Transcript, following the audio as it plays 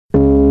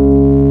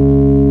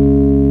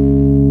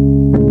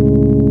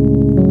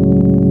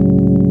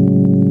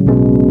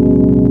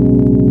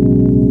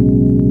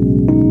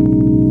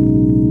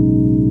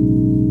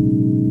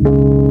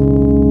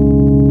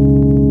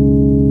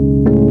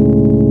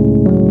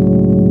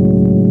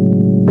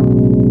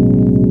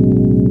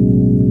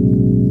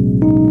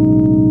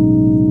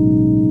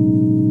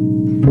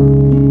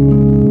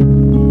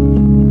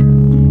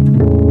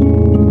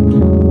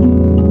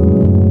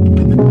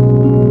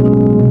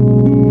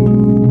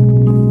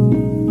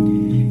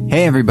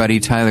Hey everybody,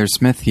 Tyler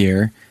Smith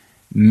here.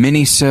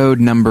 Minisode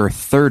number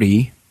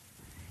 30.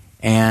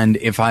 And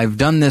if I've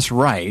done this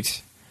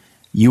right,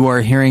 you are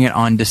hearing it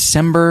on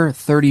December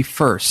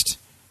 31st,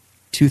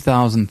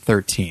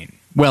 2013.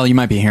 Well, you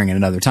might be hearing it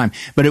another time,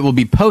 but it will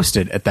be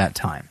posted at that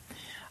time.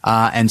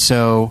 And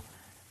so,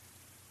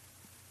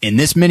 in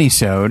this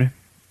minisode,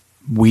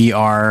 we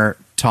are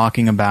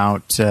talking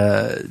about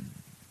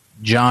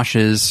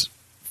Josh's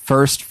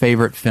first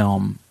favorite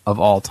film of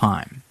all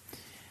time.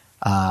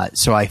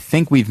 So I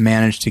think we've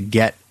managed to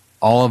get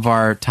all of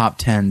our top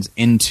 10s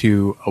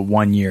into a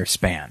 1 year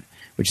span,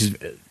 which is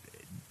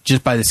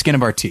just by the skin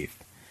of our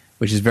teeth,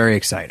 which is very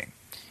exciting.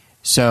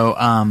 So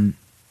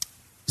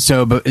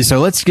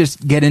let's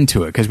just get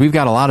into it, because we've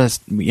got a lot of,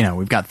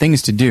 we've got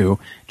things to do.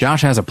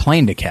 Josh has a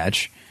plane to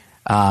catch.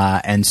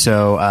 And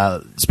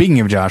so speaking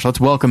of Josh, let's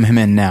welcome him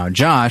in now.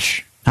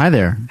 Josh. Hi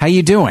there. How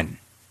you doing?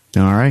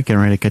 Doing all right. Getting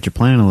ready to catch a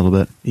plane in a little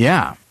bit.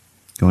 Yeah.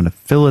 Going to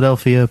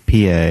Philadelphia,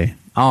 PA.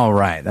 All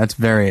right. That's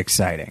very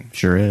exciting.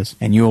 Sure is.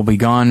 And you will be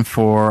gone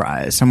for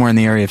somewhere in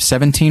the area of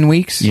 17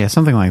 weeks? Yeah,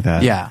 something like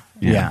that.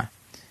 Yeah.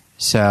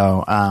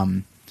 So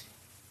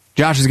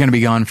Josh is going to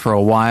be gone for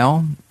a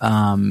while,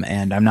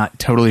 and I'm not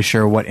totally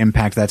sure what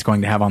impact that's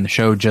going to have on the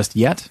show just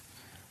yet,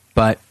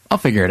 but I'll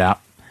figure it out.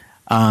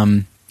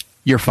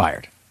 You're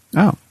fired.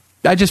 Oh.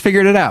 I just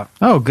figured it out.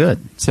 Oh,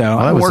 good. So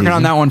I'm working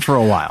on that one for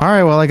a while. All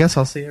right, well, I guess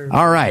I'll see everybody.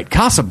 All right.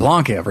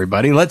 Casablanca,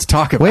 everybody. Let's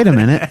talk about it. Wait a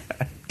minute.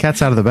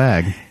 Cat's out of the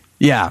bag.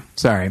 Yeah,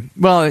 sorry.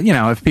 Well,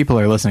 if people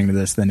are listening to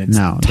this, then it's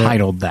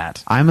titled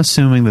that. I'm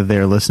assuming that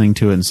they're listening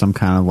to it in some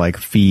kind of like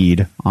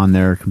feed on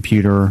their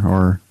computer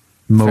or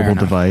mobile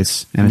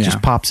device, and it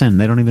just pops in.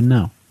 They don't even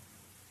know.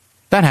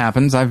 That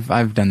happens.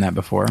 I've done that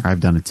before. I've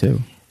done it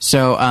too.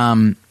 So,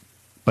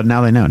 but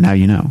now they know. Now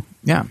you know.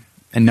 Yeah,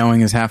 and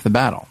knowing is half the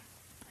battle.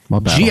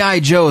 What battle?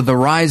 G.I. Joe: The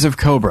Rise of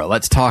Cobra.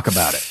 Let's talk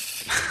about it.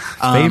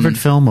 Favorite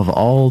film of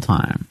all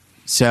time.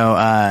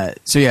 So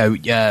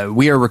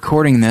we are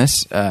recording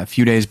this a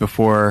few days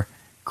before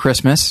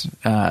Christmas.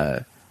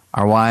 Our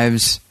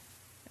wives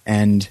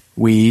and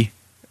we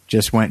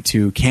just went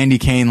to Candy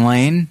Cane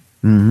Lane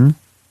in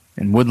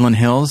Woodland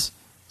Hills.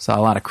 Saw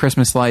a lot of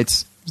Christmas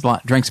lights.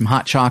 Drank some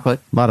hot chocolate.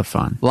 A lot of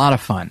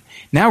fun.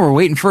 Now we're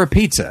waiting for a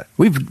pizza.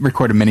 We've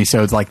recorded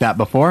minisodes like that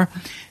before.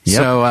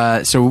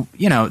 Yep. So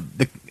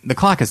the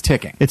clock is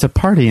ticking. It's a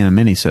party in a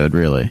minisode,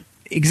 really.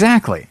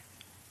 Exactly.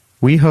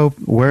 We hope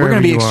wherever we're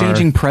going to be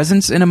exchanging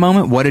presents in a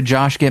moment. What did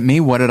Josh get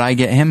me? What did I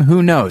get him?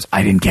 Who knows?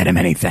 I didn't get him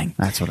anything.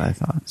 That's what I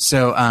thought.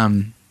 So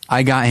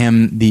I got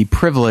him the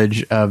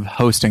privilege of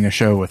hosting a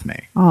show with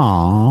me.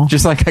 Aww.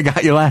 Just like I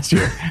got you last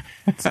year.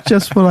 It's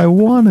just what I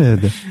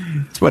wanted.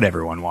 It's what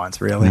everyone wants,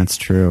 really. That's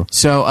true.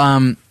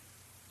 So,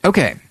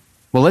 okay.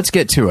 Well, let's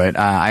get to it.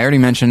 I already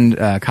mentioned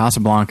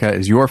Casablanca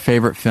is your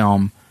favorite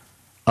film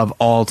of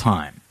all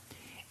time.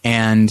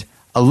 And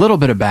a little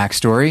bit of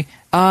backstory.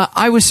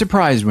 I was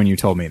surprised when you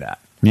told me that.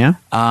 Yeah?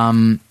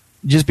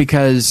 Just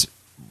because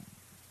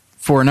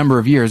for a number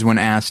of years when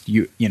asked,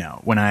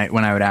 when I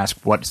would ask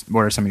what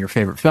are some of your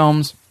favorite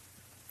films,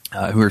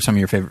 who are some of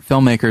your favorite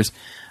filmmakers,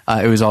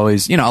 it was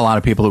always, a lot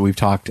of people that we've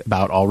talked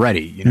about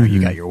already.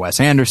 You got your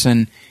Wes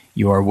Anderson,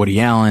 your Woody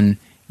Allen,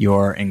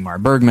 your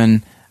Ingmar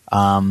Bergman.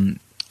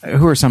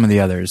 Who are some of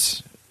the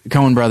others?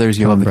 Coen Brothers.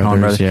 You love the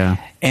Coen Brothers. Yeah.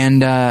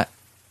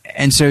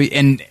 And so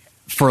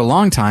for a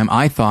long time,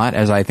 I thought,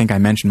 as I think I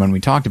mentioned when we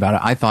talked about it,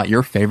 I thought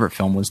your favorite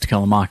film was To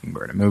Kill a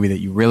Mockingbird, a movie that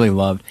you really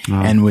loved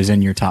and was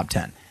in your top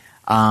 10.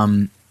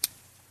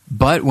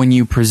 But when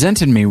you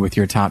presented me with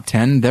your top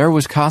 10, there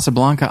was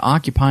Casablanca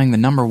occupying the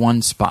number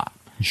one spot.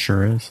 It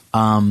sure is.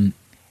 And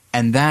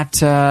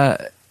that,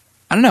 I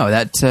don't know,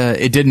 that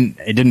it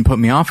didn't put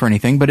me off or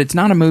anything, but it's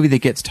not a movie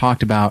that gets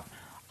talked about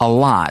a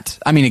lot.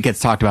 I mean, it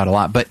gets talked about a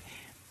lot, but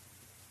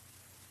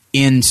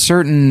in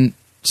certain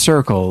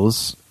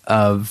circles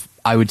of,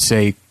 I would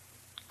say,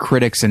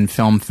 critics and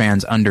film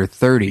fans under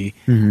 30,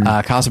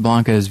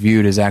 Casablanca is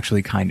viewed as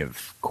actually kind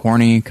of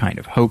corny, kind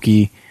of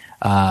hokey,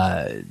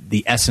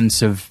 the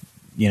essence of,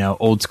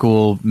 old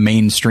school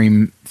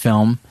mainstream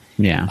film.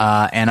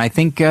 Yeah. And I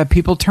think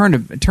people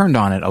turned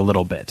on it a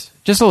little bit.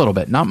 Just a little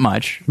bit, not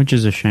much. Which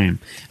is a shame.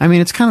 I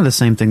mean, it's kind of the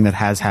same thing that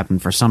has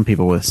happened for some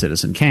people with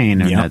Citizen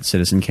Kane, and that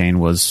Citizen Kane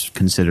was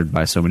considered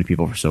by so many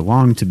people for so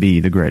long to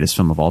be the greatest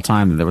film of all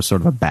time, that there was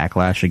sort of a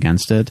backlash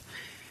against it.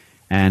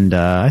 And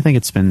I think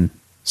it's been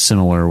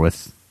similar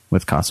with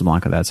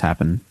Casablanca. That's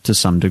happened to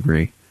some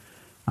degree.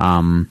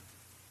 Yeah,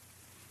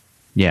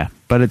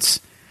 but it's...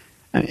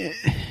 and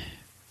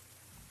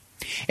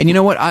you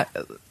know what? I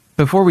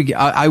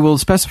will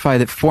specify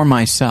that for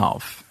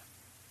myself,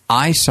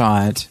 I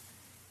saw it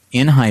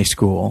in high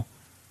school,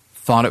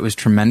 thought it was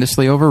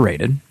tremendously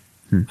overrated.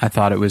 I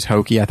thought it was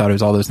hokey. I thought it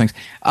was all those things.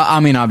 I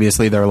mean,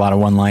 obviously, there are a lot of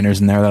one-liners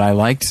in there that I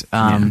liked.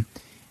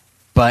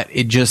 But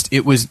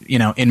it was,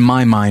 in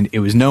my mind, it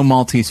was no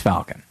Maltese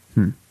Falcon.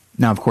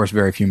 Now, of course,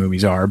 very few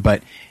movies are,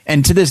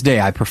 and to this day,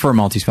 I prefer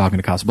Maltese Falcon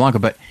to Casablanca,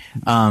 but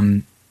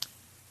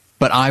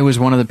I was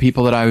one of the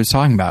people that I was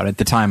talking about. At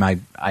the time,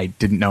 I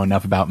didn't know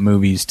enough about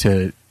movies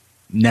to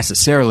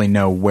necessarily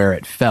know where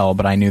it fell,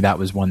 but I knew that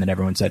was one that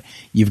everyone said,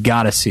 you've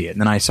got to see it.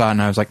 And then I saw it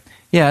and I was like,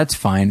 yeah, it's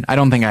fine. I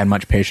don't think I had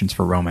much patience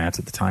for romance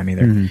at the time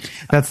either.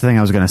 Mm-hmm. That's the thing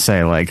I was going to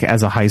say. Like,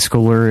 as a high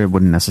schooler, it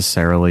wouldn't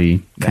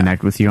necessarily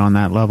connect with you on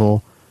that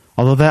level.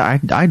 Although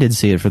that I did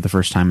see it for the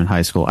first time in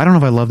high school. I don't know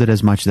if I loved it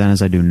as much then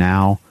as I do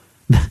now.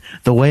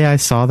 The way I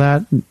saw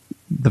that,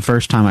 the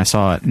first time I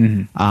saw it,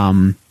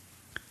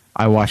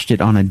 I watched it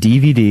on a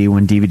DVD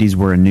when DVDs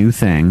were a new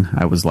thing.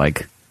 I was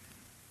like,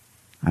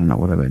 I don't know,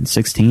 what have I been,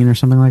 16 or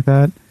something like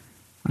that?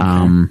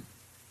 Okay.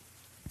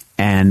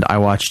 And I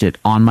watched it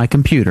on my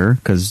computer,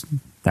 because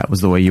that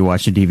was the way you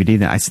watched a DVD.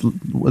 Then I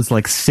was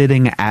like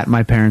sitting at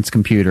my parents'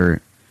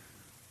 computer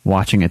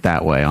watching it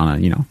that way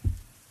on a,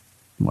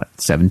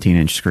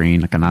 17-inch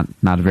screen, like a not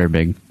a very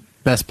big.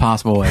 Best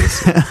possible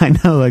ways. I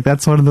know, like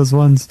that's one of those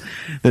ones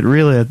that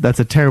really, that's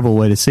a terrible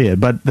way to see it.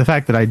 But the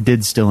fact that I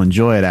did still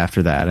enjoy it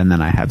after that, and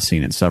then I have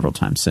seen it several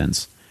times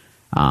since,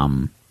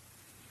 I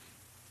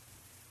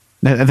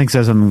think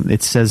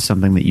it says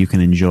something that you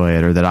can enjoy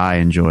it, or that I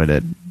enjoyed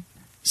it,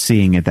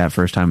 seeing it that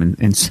first time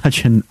in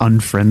such an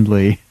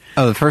unfriendly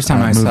the first time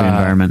movie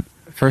environment.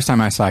 First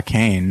time I saw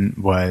Kane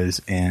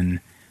was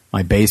in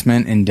my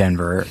basement in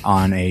Denver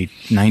on a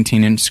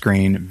 19-inch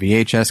screen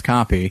VHS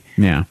copy.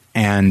 Yeah.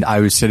 And I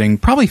was sitting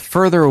probably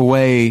further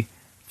away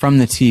from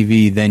the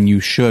TV than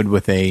you should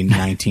with a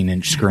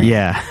 19-inch screen.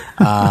 Yeah.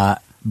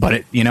 But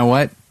it, you know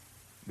what?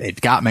 It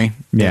got me.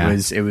 Yeah.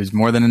 It was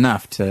more than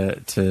enough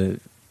to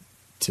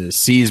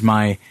seize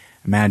my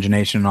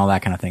imagination and all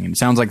that kind of thing. And it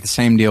sounds like the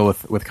same deal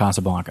with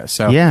Casablanca.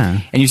 So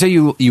yeah. And you say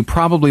you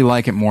probably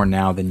like it more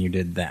now than you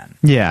did then.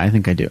 Yeah, I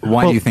think I do.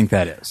 Why do you think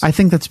that is? I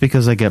think that's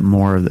because I get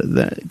more of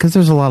because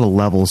there's a lot of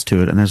levels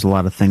to it, and there's a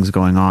lot of things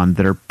going on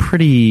that are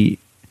pretty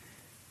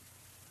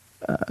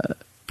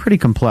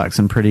complex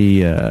and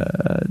pretty.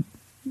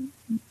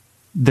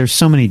 There's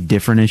so many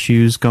different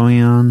issues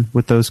going on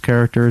with those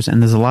characters,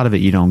 and there's a lot of it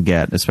you don't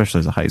get, especially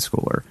as a high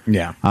schooler.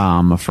 Yeah.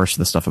 First,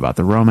 the stuff about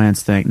the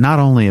romance thing, not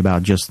only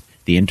about just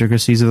the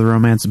intricacies of the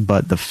romance,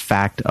 but the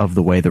fact of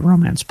the way the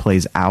romance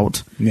plays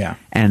out. Yeah.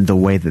 And the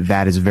way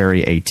that is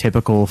very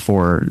atypical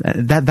for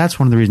that. That's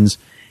one of the reasons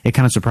it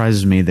kind of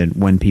surprises me that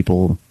when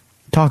people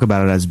talk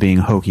about it as being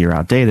hokey or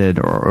outdated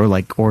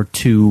or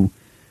too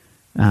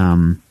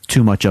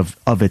much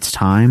of its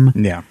time.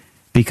 Yeah.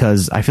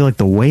 Because I feel like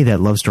the way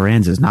that love story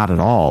ends is not at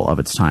all of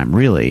its time,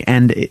 really.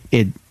 And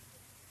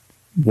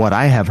what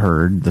I have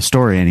heard, the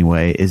story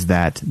anyway, is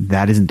that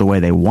isn't the way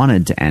they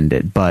wanted to end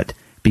it, but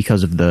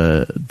because of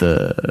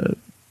the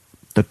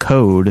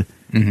code,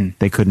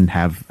 they couldn't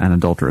have an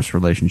adulterous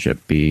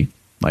relationship be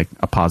like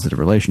a positive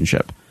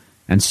relationship,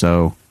 and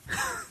so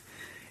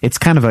it's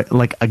kind of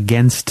like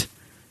against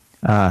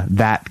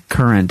that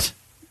current,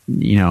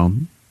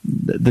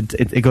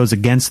 it goes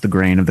against the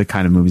grain of the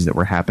kind of movies that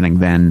were happening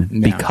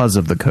then because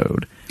of the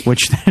code.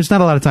 Which there's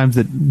not a lot of times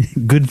that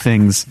good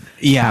things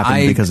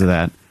happen because of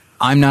that.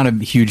 I'm not a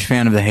huge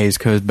fan of the Hays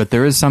Code, but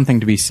there is something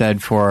to be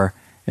said for.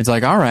 It's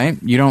like, all right,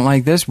 you don't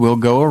like this, we'll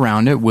go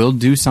around it, we'll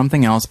do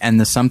something else, and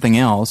the something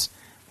else,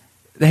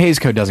 the Hays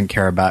Code didn't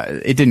care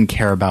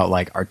about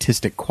like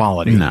artistic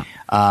quality. No.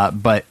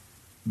 But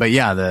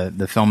yeah,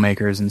 the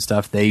filmmakers and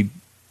stuff,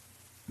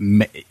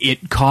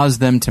 it caused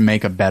them to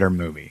make a better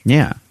movie.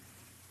 Yeah.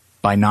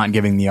 By not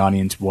giving the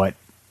audience what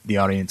the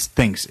audience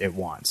thinks it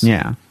wants.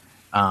 Yeah.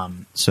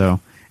 And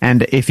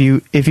if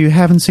you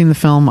haven't seen the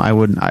film,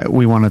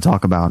 we want to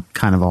talk about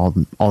kind of all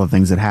the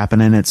things that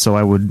happen in it. So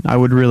I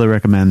would really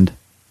recommend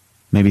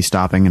maybe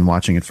stopping and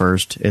watching it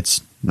first.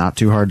 It's not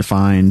too hard to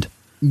find.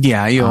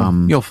 Yeah,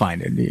 you'll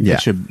find it. Yeah.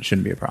 It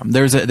shouldn't be a problem.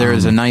 There is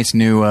a nice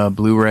new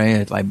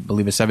Blu-ray, I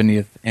believe a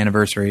 70th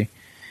anniversary,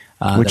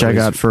 which I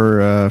got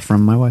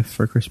from my wife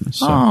for Christmas.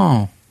 So.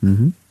 Oh.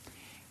 Mm-hmm.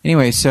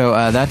 Anyway,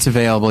 so that's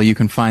available. You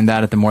can find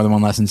that at the More Than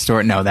One Lesson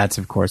store. No, that's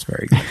of course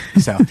very good.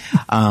 So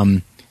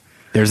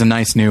there's a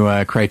nice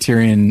new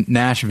Criterion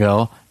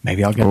Nashville.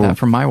 Maybe I'll get that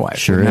from my wife.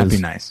 Sure, that'd be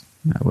nice.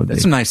 That would.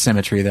 There's some nice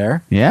symmetry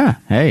there. Yeah.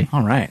 Hey.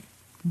 All right.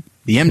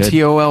 The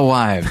MTOL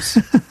wives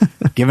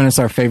giving us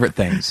our favorite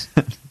things.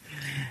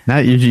 Now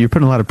you're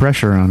putting a lot of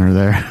pressure on her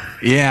there.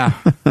 Yeah.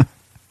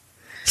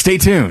 Stay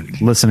tuned.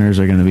 Listeners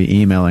are going to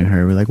be emailing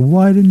her. We're like,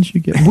 why didn't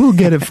you we'll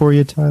get it for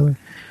you, Tyler.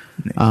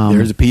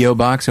 There's a P.O.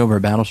 box over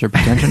at Battleship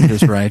Retention.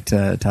 Just write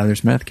Tyler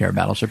Smith, care of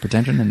Battleship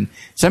Retention, and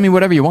send me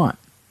whatever you want.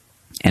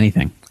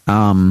 Anything.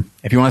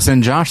 If you want to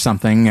send Josh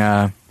something, he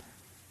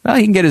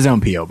can get his own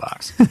P.O.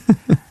 box.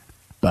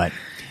 But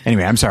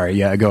anyway, I'm sorry.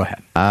 Yeah, go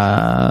ahead.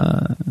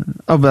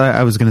 But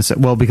I was going to say,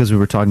 well, because we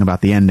were talking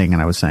about the ending,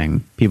 and I was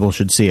saying people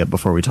should see it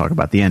before we talk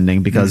about the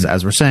ending, because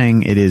as we're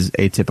saying, it is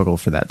atypical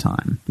for that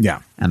time.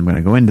 Yeah. And I'm going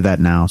to go into that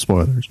now.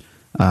 Spoilers.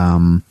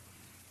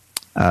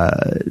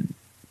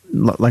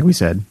 Like we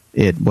said,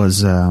 it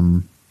was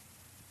the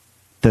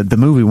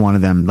movie wanted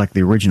them, like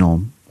the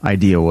original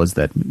idea was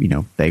that,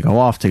 they go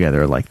off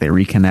together, like they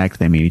reconnect,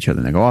 they meet each other,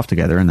 and they go off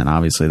together, and then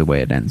obviously the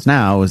way it ends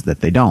now is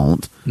that they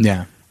don't.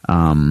 Yeah.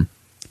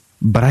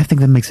 But I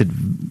think that makes it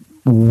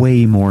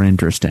way more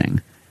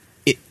interesting.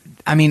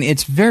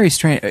 It's very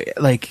strange.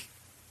 Like,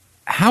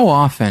 how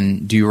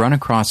often do you run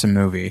across a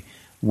movie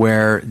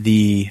where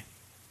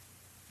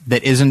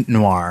that isn't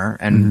noir,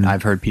 and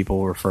I've heard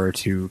people refer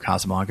to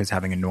Casablanca as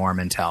having a noir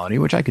mentality,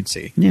 which I could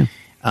see. Yeah.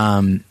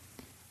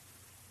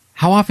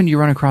 How often do you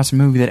run across a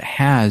movie that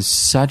has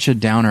such a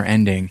downer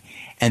ending,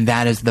 and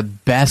that is the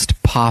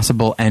best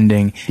possible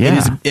ending?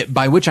 Yeah.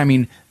 By which I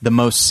mean the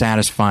most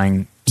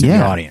satisfying to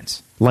the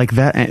audience. Like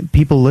that,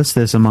 people list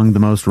this among the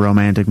most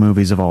romantic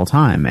movies of all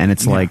time, and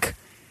it's like,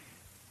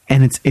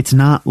 and it's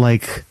not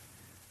like.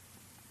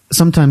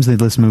 Sometimes they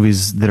list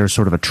movies that are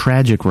sort of a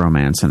tragic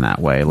romance in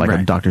that way, like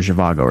a Dr.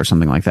 Zhivago or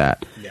something like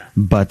that. Yeah.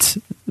 But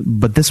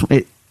this,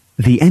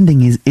 the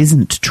ending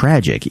isn't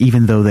tragic,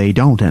 even though they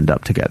don't end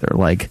up together.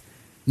 Like,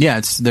 yeah,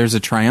 there's a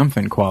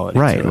triumphant quality,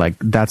 right? to it. Like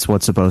that's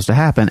what's supposed to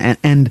happen,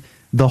 and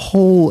the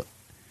whole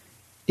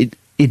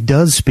it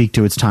does speak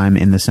to its time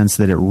in the sense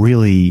that it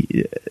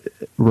really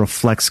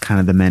reflects kind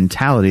of the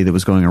mentality that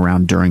was going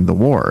around during the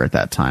war at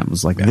that time. It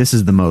was like this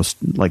is the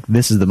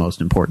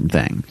most important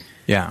thing.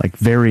 Yeah. Like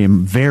very,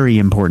 very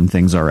important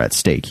things are at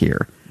stake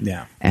here.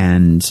 Yeah.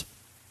 And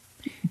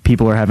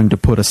people are having to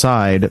put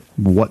aside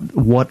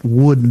what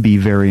would be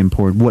very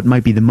important, what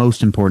might be the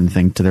most important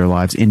thing to their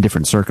lives in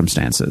different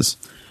circumstances.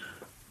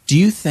 Do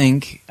you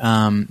think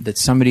that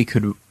somebody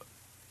could,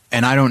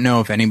 and I don't know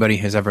if anybody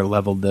has ever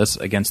leveled this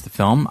against the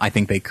film. I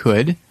think they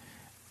could,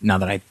 not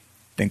that I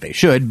think they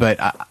should, but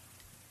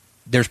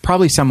there's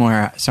probably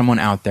someone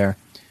out there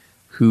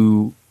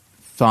who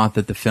thought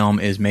that the film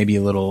is maybe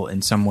a little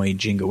in some way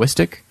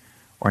jingoistic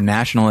or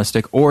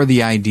nationalistic, or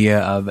the idea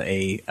of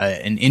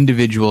an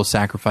individual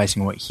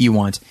sacrificing what he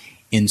wants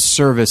in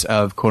service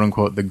of quote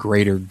unquote the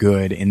greater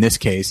good. In this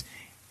case,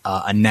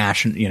 a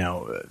nation,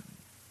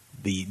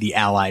 the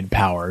Allied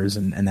powers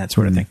and that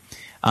sort of thing.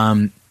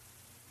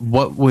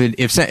 What would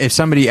if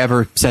somebody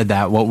ever said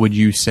that? What would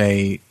you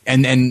say?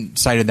 And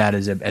cited that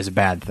as a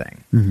bad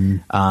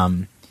thing.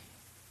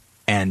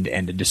 And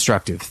a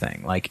destructive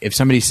thing. Like, if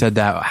somebody said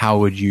that, how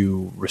would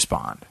you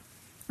respond?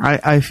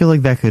 I feel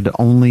like that could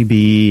only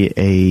be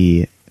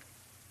a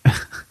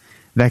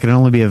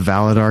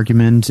valid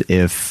argument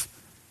if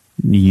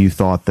you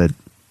thought that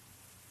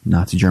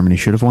Nazi Germany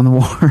should have won the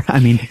war. I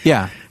mean,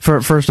 yeah.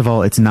 First of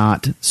all, it's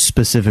not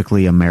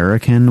specifically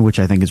American, which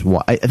I think is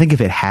why. I think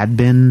if it had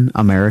been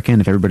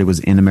American, if everybody was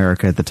in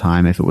America at the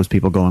time, if it was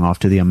people going off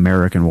to the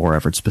American war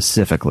effort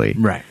specifically,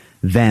 right,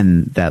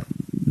 then that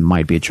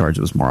might be a charge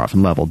that was more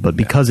often leveled. But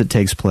because it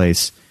takes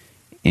place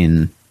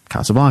in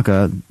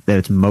Casablanca, that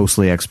it's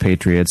mostly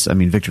expatriates. I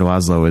mean, Victor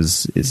Laszlo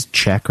is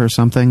Czech or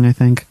something, I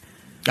think.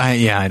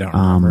 I don't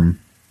remember.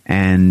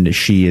 And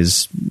she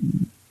is...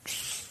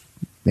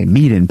 They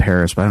meet in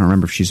Paris, but I don't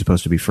remember if she's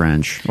supposed to be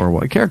French or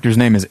what. The character's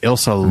name is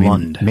Ilsa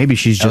Lund. Maybe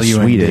she's just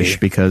Lund. Swedish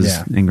because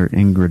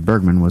Ingrid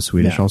Bergman was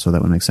Swedish also.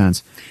 That would make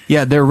sense.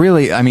 Yeah, they're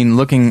really... I mean,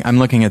 I'm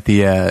looking at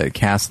the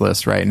cast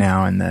list right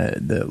now and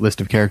the list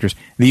of characters.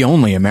 The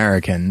only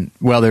American...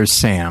 Well, there's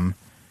Sam,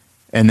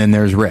 and then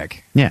there's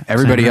Rick. Yeah.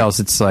 Everybody else,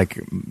 it's like,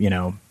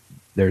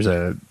 there's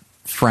a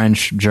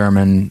French,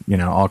 German,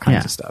 all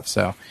kinds of stuff.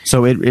 So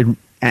it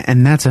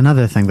and that's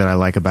another thing that I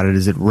like about it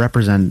is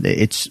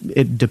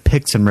it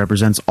depicts and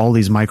represents all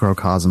these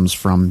microcosms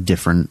from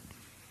different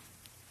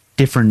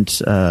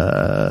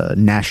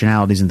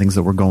nationalities and things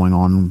that were going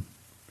on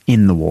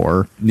in the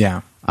war.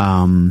 Yeah.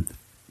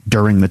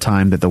 During the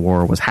time that the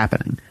war was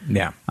happening.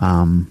 Yeah.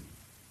 I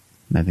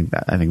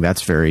think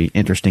that's very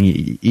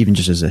interesting, even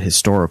just as a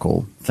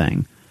historical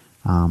thing.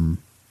 And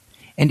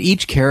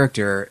each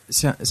character,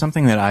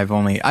 something that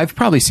I've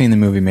probably seen the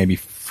movie maybe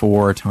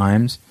 4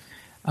 times.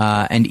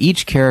 And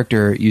each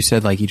character, you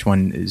said like each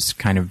one is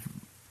kind of,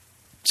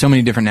 so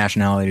many different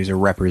nationalities are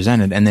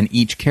represented, and then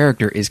each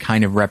character is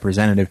kind of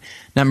representative,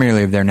 not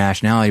merely of their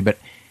nationality, but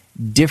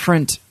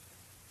different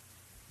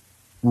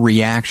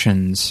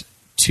reactions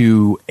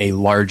to a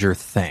larger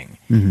thing.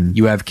 Mm-hmm.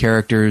 You have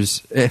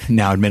characters,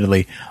 now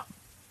admittedly,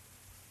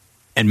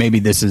 and maybe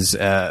this is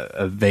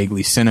a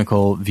vaguely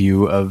cynical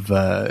view of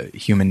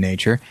human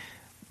nature,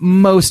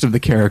 most of the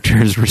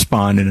characters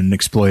respond in an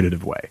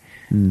exploitative way.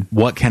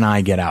 What can I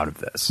get out of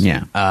this?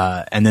 Yeah.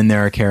 And then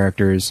there are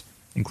characters,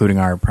 including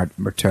our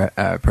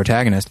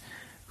protagonist,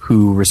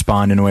 who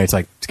respond in a way it's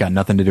like, it's got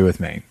nothing to do with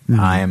me.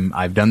 Mm-hmm.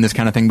 I've done this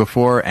kind of thing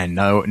before, and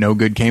no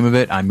good came of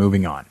it. I'm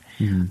moving on.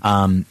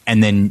 Mm-hmm.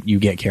 And then you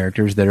get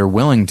characters that are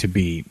willing to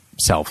be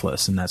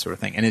selfless and that sort of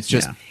thing. And it's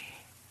just,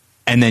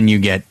 and then you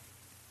get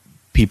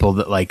people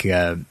that like,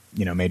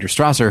 Major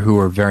Strasser, who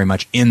are very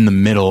much in the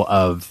middle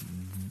of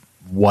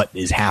what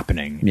is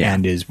happening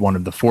and is one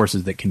of the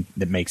forces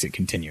that makes it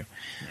continue.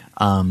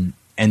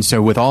 And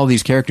so with all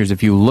these characters,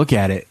 if you look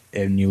at it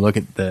and you look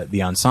at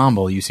the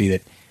ensemble, you see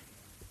that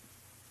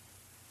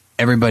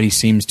everybody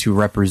seems to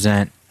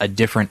represent a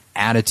different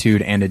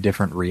attitude and a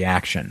different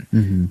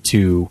reaction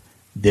to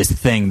this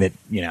thing that,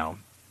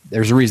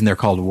 there's a reason they're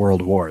called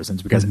world wars, and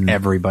it's because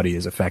everybody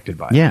is affected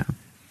by it. Yeah.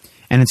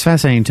 And it's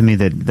fascinating to me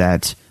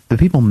that the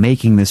people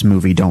making this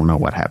movie don't know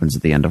what happens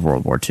at the end of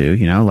World War II,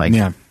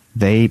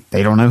 They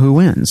don't know who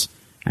wins.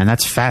 And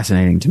that's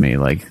fascinating to me.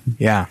 Like,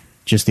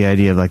 just the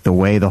idea of like the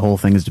way the whole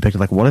thing is depicted.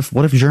 Like, what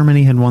if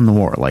Germany had won the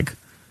war? Like,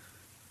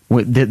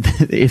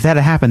 if that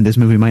had happened, this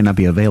movie might not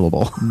be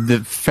available.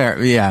 There'd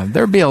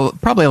be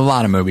probably a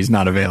lot of movies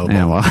not available.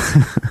 Yeah,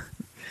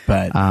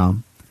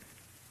 well,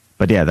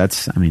 but yeah,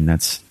 that's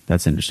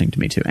interesting to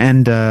me too.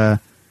 And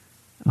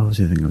what was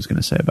the other thing I was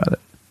going to say about it?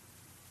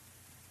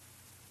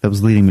 That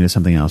was leading me to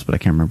something else, but I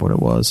can't remember what it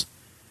was.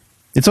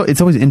 It's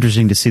always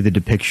interesting to see the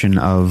depiction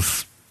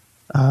of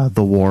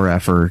the war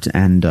effort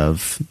and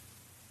of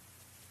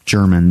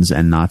Germans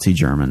and Nazi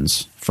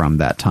Germans from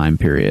that time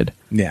period.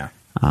 Yeah.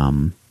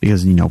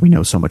 Because, we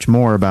know so much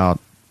more about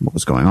what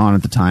was going on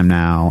at the time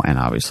now, and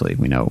obviously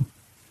we know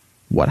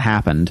what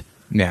happened.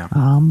 Yeah.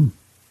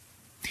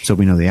 So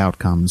we know the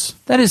outcomes.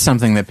 That is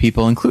something that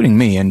people, including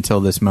me, until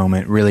this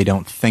moment, really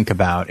don't think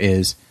about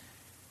is...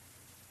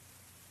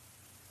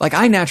 Like,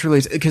 I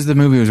naturally... Because the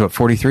movie was,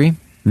 43?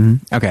 Mm-hmm.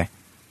 Okay.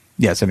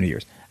 Yeah, 70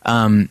 years.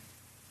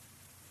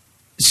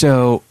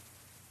 So,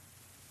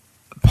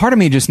 part of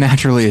me just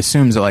naturally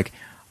assumes that, like,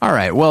 all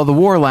right, well, the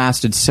war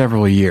lasted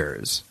several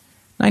years.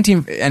 And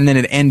then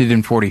it ended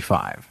in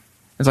 45.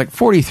 It's like,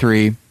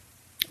 43...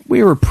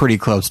 we were pretty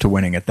close to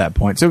winning at that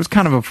point. So it was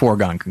kind of a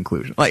foregone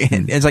conclusion. Like,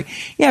 it's like,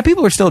 yeah,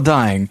 people are still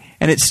dying,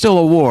 and it's still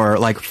a war,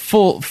 like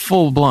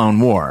full-blown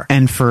war.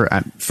 And for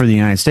the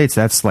United States,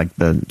 that's like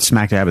the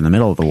smack dab in the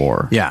middle of the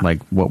war. Yeah.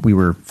 Like what we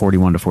were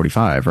 41 to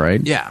 45,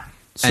 right? Yeah.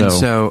 And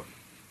so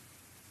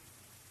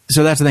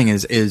that's the thing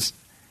is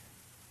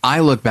I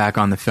look back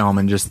on the film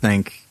and just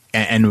think,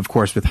 and of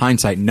course with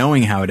hindsight,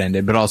 knowing how it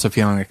ended, but also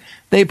feeling like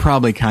they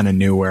probably kind of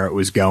knew where it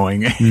was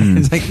going.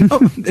 It's like, no,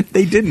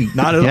 they didn't,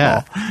 not at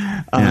all.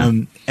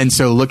 And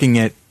so looking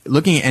at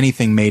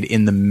anything made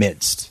in the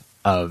midst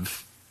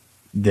of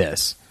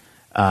this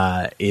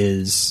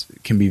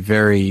can be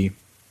very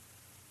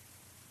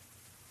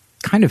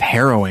kind of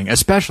harrowing,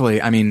 especially,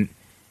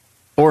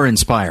 or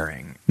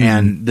inspiring.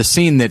 And the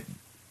scene that,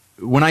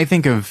 when I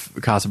think of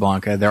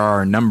Casablanca, there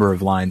are a number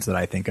of lines that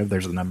I think of.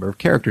 There's a number of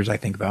characters I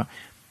think about.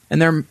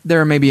 And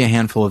there are maybe a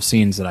handful of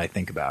scenes that I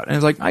think about. And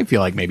it's like, I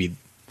feel like maybe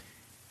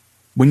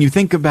when you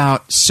think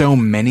about so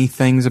many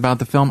things about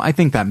the film, I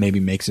think that maybe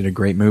makes it a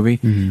great movie.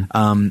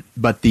 Mm-hmm.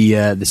 But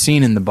the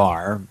scene in the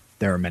bar,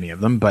 there are many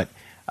of them, but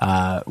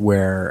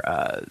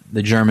where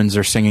the Germans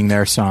are singing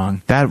their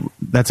song.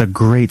 That's a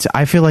great...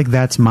 I feel like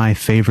that's my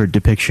favorite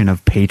depiction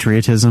of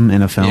patriotism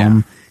in a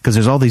film. Because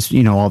there's all these,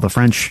 all the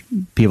French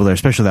people there,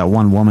 especially that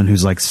one woman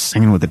who's like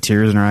singing with the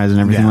tears in her eyes and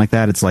everything like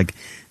that. It's like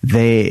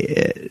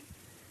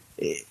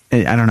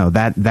I don't know,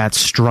 that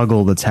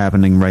struggle that's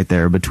happening right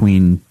there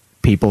between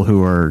people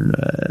who are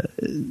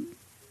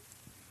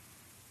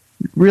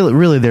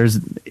really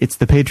it's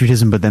the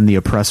patriotism, but then the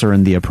oppressor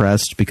and the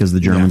oppressed, because the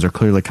Germans are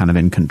clearly kind of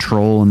in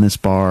control in this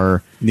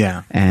bar.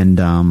 Yeah. And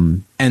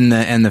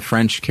the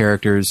French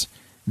characters,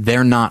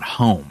 they're not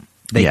home.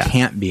 They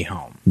can't be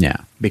home. Yeah.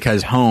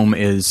 Because home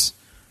is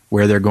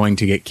where they're going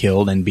to get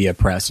killed and be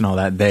oppressed and all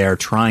that. They are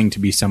trying to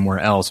be somewhere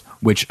else,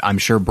 which I'm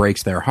sure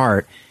breaks their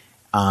heart.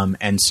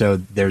 And so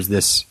there's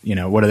this,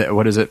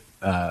 what is it?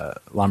 La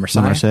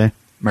Marseille?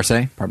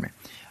 Marseille, pardon me.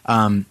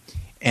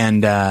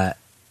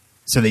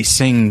 So they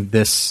sing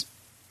this,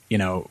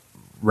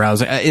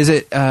 rousing. Is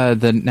it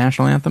the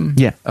national anthem?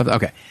 Yeah.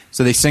 Okay.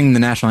 So they sing the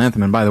national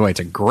anthem, and by the way, it's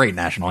a great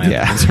national anthem.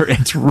 Yeah.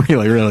 It's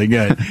really, really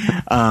good.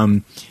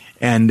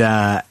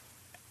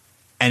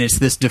 And it's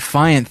this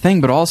defiant thing,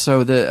 but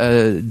also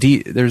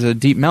there's a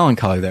deep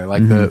melancholy there,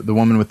 like the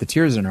woman with the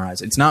tears in her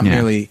eyes. It's not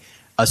merely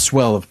a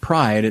swell of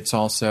pride, it's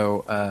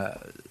also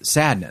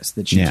sadness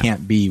that she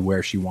can't be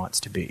where she wants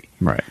to be.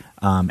 Right.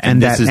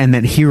 And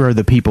that here are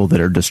the people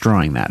that are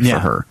destroying that for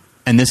her.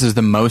 And this is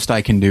the most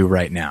I can do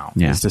right now,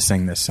 is to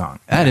sing this song.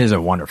 That is a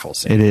wonderful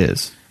scene. It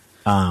is.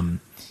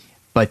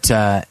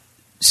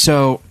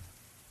 So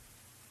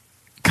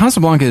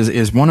Casablanca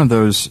is one of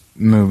those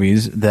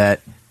movies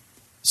that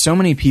so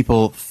many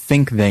people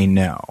think they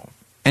know.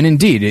 And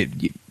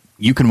indeed,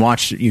 you can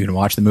watch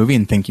the movie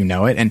and think you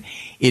know it, and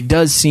it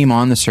does seem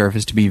on the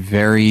surface to be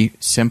very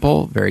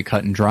simple, very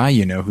cut and dry.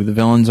 You know who the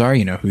villains are,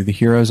 you know who the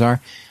heroes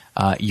are.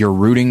 You're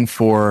rooting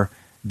for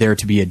there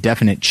to be a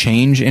definite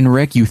change in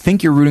Rick. You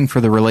think you're rooting for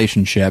the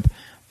relationship,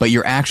 but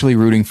you're actually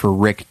rooting for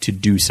Rick to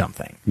do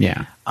something.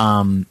 Yeah.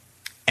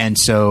 And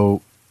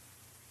so,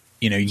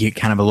 you get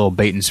kind of a little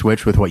bait and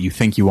switch with what you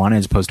think you want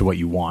as opposed to what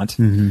you want,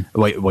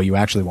 what you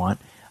actually want.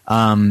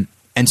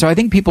 And so I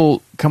think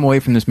people come away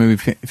from this movie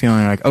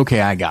feeling like, okay,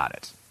 I got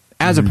it.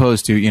 As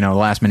opposed to, the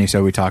last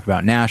Minisode we talked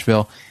about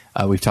Nashville,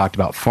 we've talked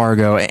about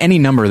Fargo, any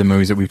number of the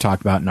movies that we've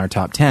talked about in our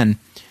top 10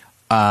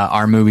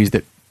 are movies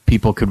that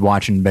people could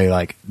watch and be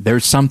like,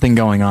 there's something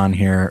going on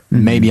here.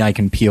 Maybe I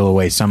can peel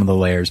away some of the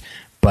layers,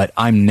 but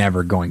I'm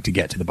never going to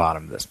get to the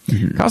bottom of this.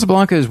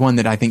 Casablanca is one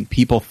that I think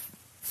people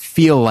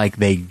feel like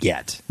they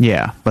get.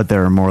 Yeah, but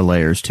there are more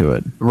layers to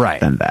it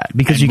than that.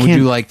 Because would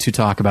you like to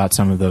talk about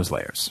some of those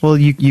layers? Well,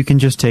 you can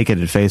just take it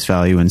at face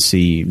value and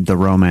see the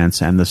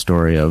romance and the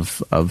story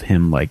of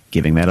him like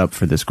giving that up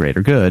for this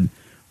greater good,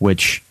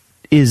 which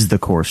is the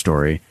core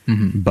story.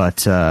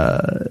 But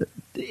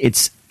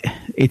it's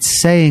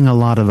it's saying a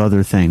lot of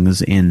other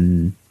things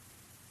in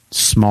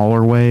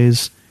smaller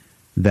ways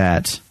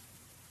that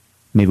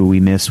maybe we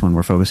miss when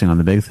we're focusing on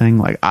the big thing.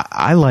 Like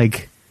I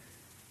like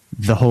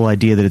the whole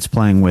idea that it's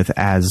playing with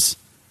as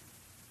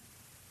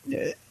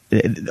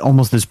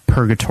almost this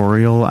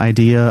purgatorial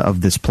idea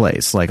of this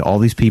place. Like all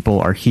these people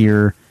are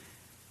here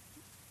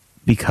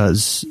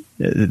because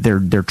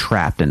they're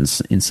trapped in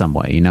some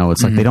way. You know,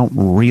 it's like they don't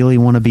really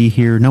want to be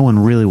here. No one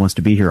really wants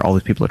to be here. All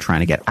these people are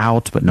trying to get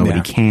out, but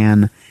nobody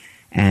can.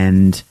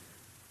 And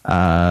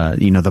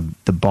the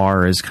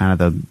bar is kind of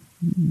the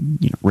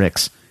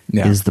Rick's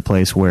is the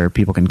place where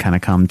people can kind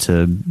of come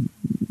to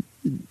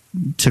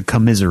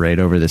commiserate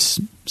over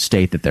this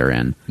state that they're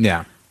in.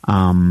 Yeah.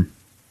 I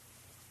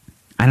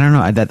don't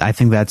know. I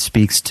think that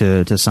speaks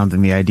to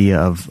something. The idea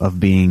of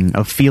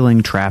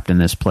feeling trapped in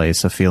this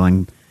place, of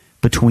feeling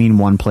between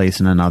one place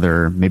and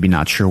another, maybe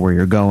not sure where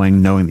you're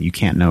going, knowing that you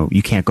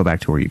can't go back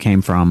to where you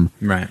came from.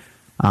 Right.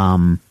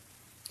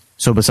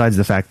 So besides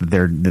the fact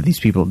that these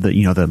people,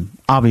 the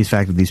obvious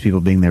fact of these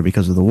people being there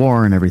because of the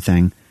war and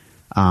everything,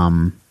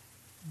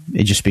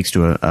 it just speaks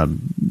to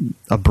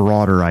a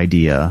broader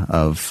idea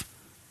of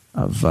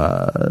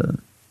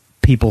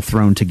people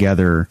thrown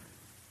together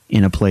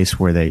in a place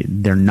where they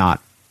don't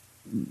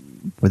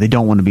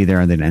want to be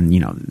there, and they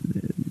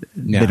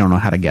don't know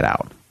how to get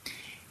out.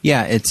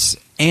 Yeah,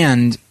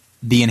 and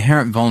the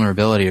inherent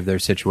vulnerability of their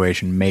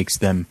situation makes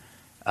them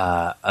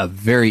a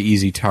very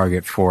easy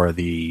target for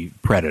the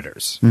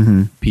predators.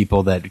 Mm-hmm.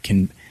 People that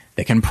can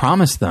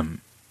promise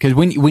them, because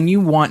when you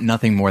want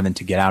nothing more than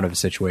to get out of a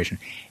situation,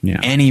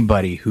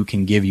 anybody who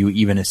can give you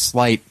even a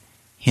slight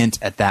hint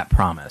at that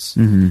promise,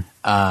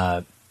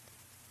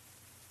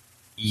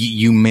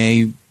 you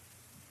may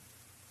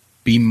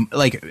be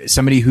like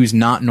somebody who's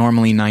not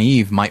normally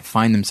naive might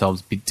find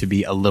themselves to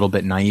be a little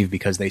bit naive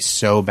because they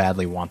so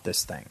badly want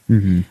this thing.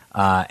 Mm-hmm.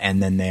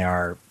 And then they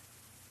are,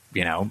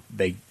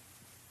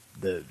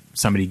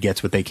 somebody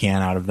gets what they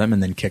can out of them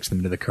and then kicks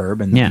them to the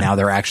curb. And now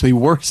they're actually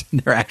worse.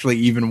 They're actually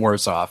even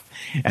worse off.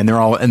 And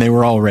they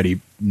were already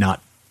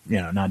not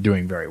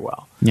doing very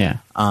well. Yeah.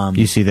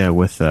 You see that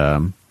with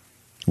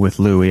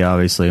Louis,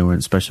 obviously,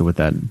 especially with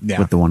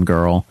with the one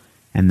girl.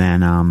 And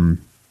then,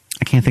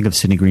 I can't think of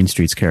Sidney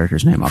Greenstreet's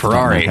character's name off the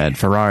top of my head.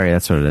 Ferrari,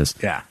 that's what it is.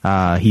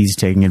 Yeah. He's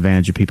taking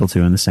advantage of people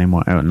too in the same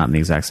way, not in the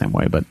exact same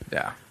way, but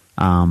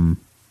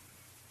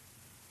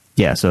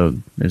so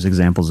there's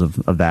examples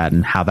of that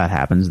and how that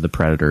happens, the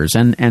predators.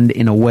 And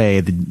in a way,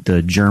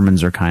 the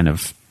Germans are kind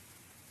of,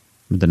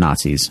 the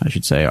Nazis, I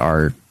should say,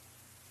 are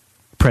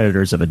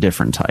predators of a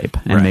different type.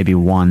 And maybe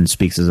one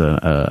speaks as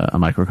a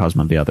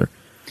microcosm of the other.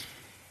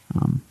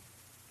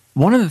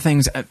 One of the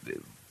things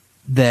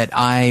that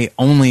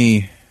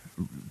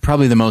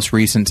probably the most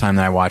recent time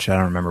that I watched it, I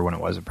don't remember when it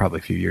was, probably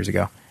a few years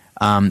ago.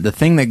 The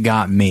thing that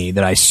got me,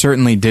 that I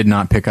certainly did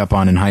not pick up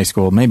on in high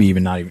school, maybe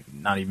even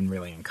not even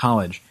really in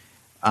college,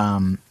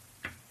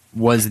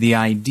 was the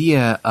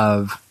idea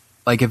of,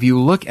 like, if you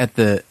look at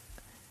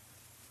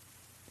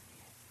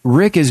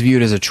Rick is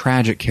viewed as a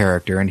tragic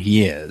character, and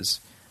he is,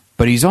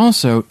 but he's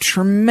also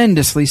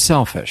tremendously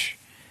selfish.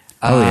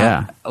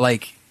 And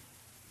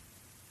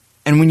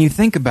when you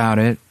think about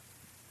it,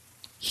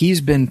 he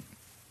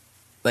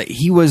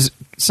was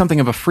something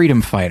of a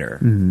freedom fighter.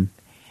 Mm-hmm.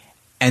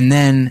 And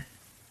then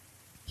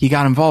he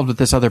got involved with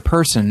this other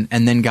person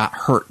and then got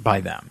hurt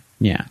by them.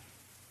 Yeah.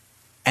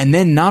 And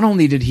then not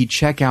only did he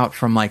check out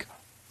from, like,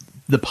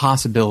 the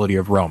possibility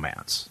of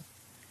romance,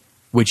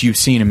 which you've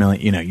seen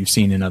you've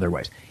seen in other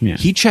ways. Yeah.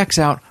 He checks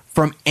out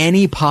from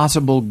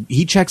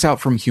he checks out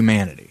from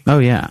humanity. Oh,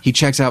 yeah. He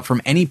checks out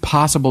from any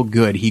possible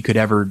good he could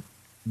ever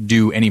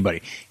do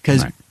anybody.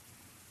 Because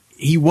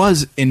he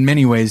was, in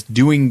many ways,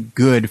 doing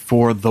good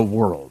for the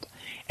world.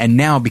 And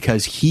now,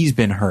 because he's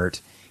been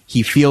hurt,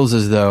 he feels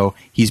as though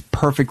he's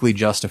perfectly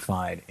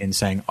justified in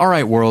saying, all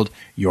right, world,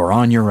 you're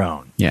on your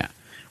own. Yeah.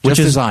 Just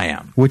as I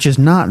am. Which is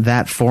not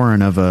that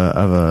foreign of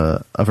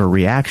a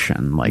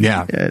reaction. Like,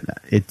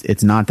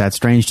 it's not that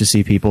strange to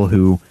see people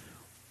who,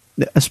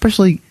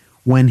 especially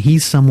when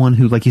he's someone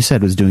who, like you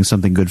said, was doing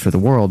something good for the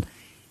world,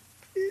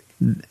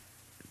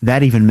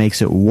 that even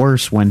makes it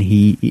worse when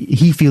he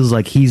feels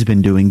like he's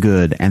been doing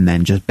good and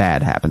then just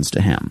bad happens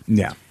to him.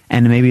 Yeah.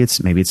 And maybe it's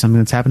something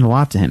that's happened a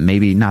lot to him.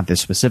 Maybe not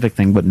this specific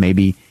thing, but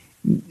maybe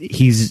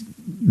he's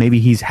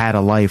had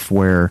a life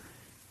where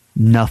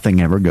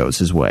nothing ever goes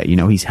his way.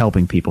 He's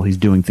helping people, he's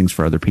doing things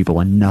for other people,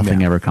 and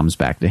nothing ever comes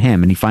back to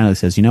him. And he finally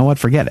says, you know what,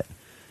 forget it.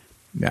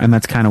 Yeah. And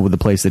that's kind of with the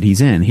place that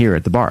he's in here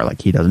at the bar.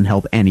 Like, he doesn't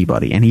help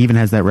anybody, and he even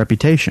has that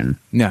reputation.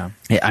 Yeah.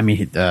 I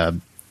mean,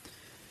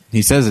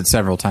 he says it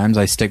several times.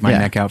 I stick my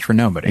neck out for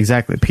nobody.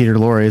 Exactly. Peter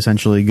Lorre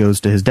essentially goes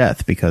to his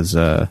death because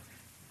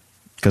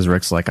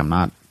Rick's like, I'm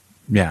not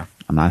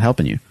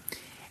helping you.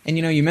 And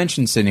you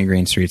mentioned Sidney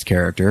Greenstreet's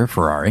character,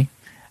 Ferrari,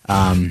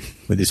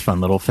 with his fun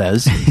little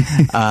fez,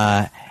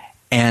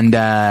 and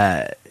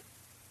their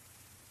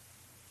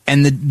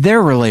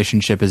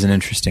relationship is an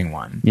interesting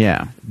one.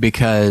 Yeah,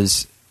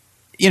 because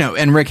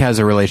and Rick has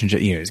a relationship.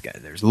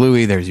 There's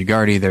Louis, there's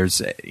Ugardi,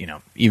 there's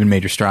even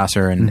Major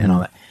Strasser, and all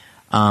that.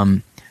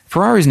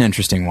 Ferrari's an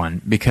interesting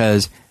one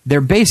because they're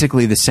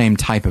basically the same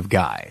type of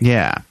guy.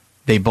 Yeah.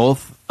 They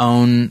both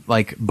own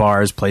like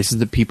bars, places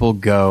that people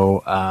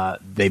go.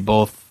 They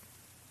both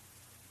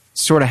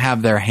sort of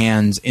have their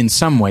hands in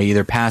some way,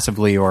 either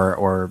passively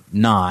or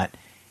not,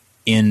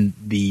 in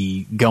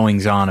the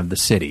goings-on of the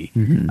city.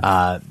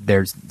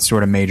 They're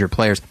sort of major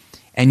players.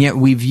 And yet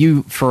we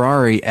view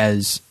Ferrari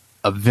as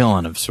a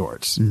villain of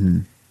sorts.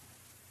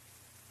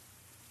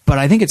 But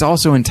I think it's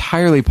also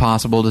entirely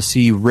possible to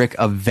see Rick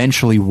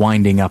eventually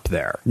winding up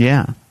there.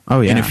 Yeah.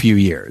 Oh, yeah. In a few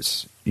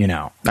years, you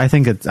know. I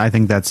think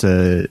that's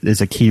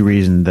a key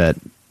reason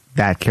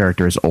that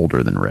character is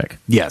older than Rick.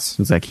 Yes.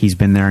 It's like he's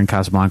been there in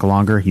Casablanca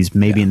longer. He's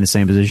maybe in the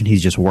same position.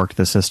 He's just worked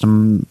the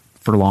system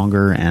for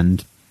longer,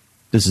 and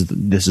this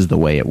is the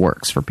way it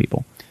works for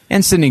people.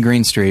 And Sidney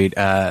Greenstreet,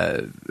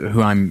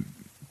 who I'm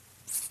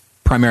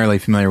primarily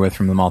familiar with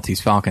from the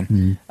Maltese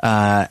Falcon,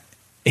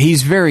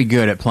 he's very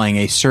good at playing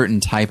a certain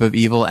type of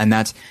evil, and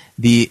that's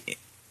the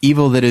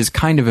evil that is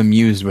kind of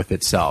amused with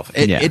itself.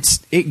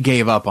 It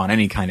gave up on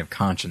any kind of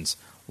conscience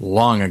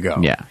long ago.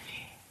 Yeah.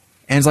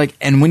 And it's like,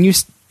 and when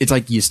it's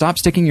like you stop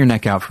sticking your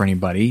neck out for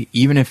anybody,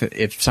 even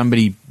if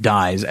somebody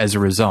dies as a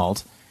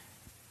result.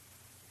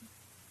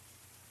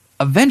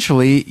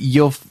 Eventually,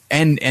 you'll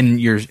and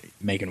you're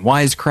making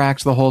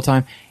wisecracks the whole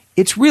time.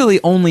 It's really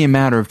only a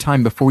matter of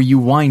time before you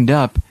wind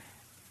up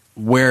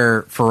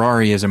where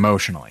Ferrari is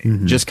emotionally,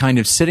 just kind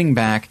of sitting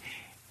back,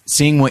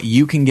 seeing what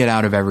you can get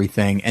out of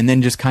everything, and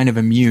then just kind of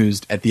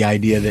amused at the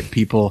idea that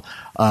people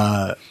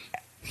have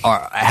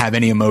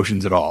any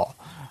emotions at all.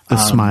 The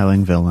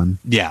smiling villain,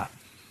 yeah,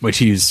 which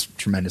he's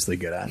tremendously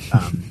good at.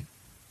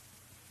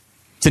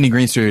 Sidney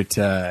Greenstreet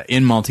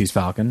in Maltese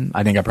Falcon.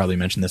 I think I probably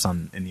mentioned this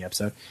in the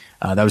episode.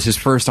 That was his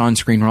first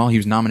on-screen role. He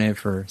was nominated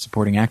for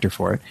supporting actor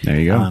for it. There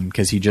you go.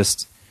 Because he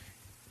just,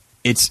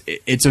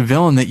 it's a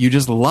villain that you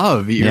just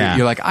love.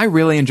 You're like, I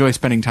really enjoy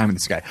spending time with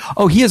this guy.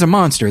 Oh, he is a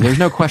monster. There's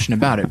no question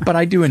about it. But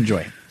I do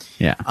enjoy him.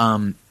 Yeah.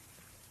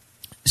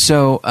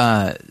 So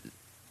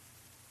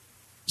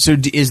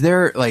is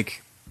there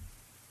like?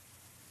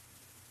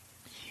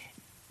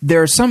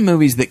 There are some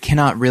movies that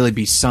cannot really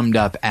be summed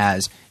up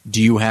as,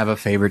 do you have a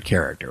favorite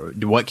character?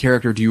 What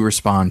character do you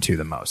respond to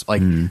the most?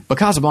 Like, but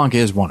Casablanca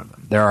is one of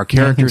them. There are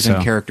characters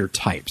and character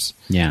types.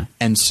 Yeah.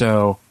 And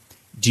so,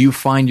 do you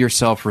find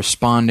yourself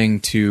responding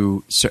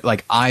to,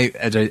 like,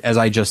 as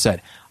I just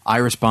said, I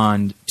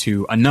respond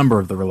to a number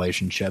of the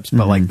relationships,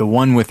 but like the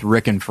one with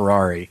Rick and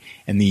Ferrari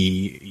and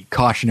the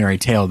cautionary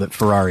tale that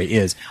Ferrari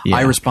is,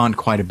 I respond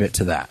quite a bit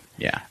to that.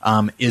 Yeah.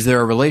 Is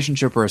there a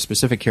relationship or a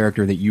specific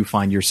character that you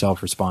find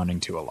yourself responding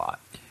to a lot?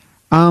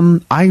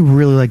 I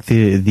really like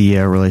the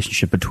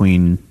relationship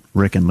between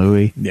Rick and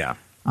Louis. Yeah.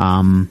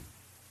 I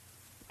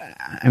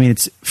mean,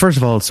 it's first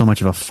of all, it's so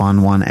much of a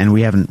fun one, and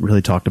we haven't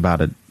really talked about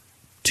it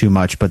too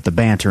much, but the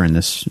banter in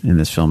this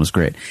film is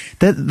great.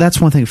 That's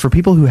one thing for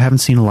people who haven't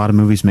seen a lot of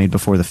movies made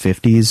before the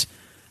 50s.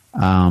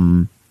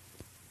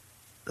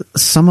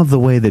 Some of the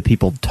way that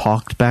people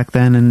talked back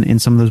then in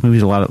some of those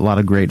movies, a lot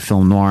of great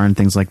film noir and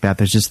things like that.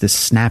 There's just this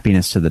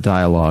snappiness to the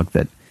dialogue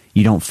that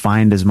you don't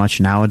find as much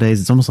nowadays.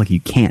 It's almost like you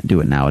can't do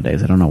it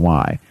nowadays. I don't know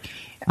why.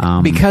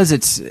 I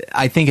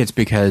think it's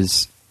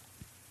because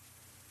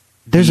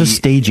there's a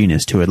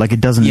staginess to it. Like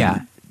it doesn't.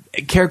 Yeah.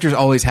 Characters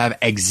always have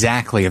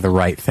exactly the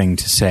right thing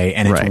to say,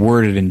 and it's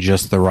worded in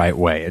just the right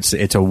way.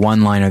 It's a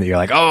one-liner that you're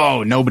like,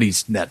 oh,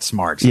 nobody's that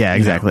smart. Yeah,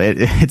 exactly.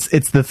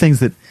 It's the things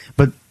that,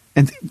 but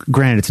and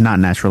granted, it's not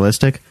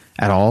naturalistic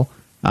at all.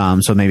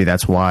 So maybe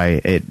that's why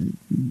it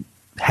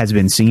has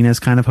been seen as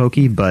kind of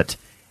hokey, but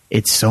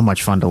it's so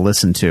much fun to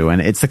listen to,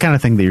 and it's the kind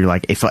of thing that you're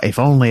like, if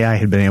only I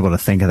had been able to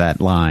think of that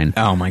line.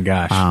 Oh my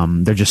gosh,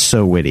 they're just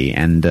so witty,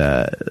 and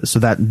so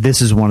that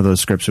this is one of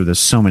those scripts where there's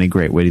so many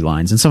great witty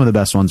lines, and some of the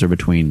best ones are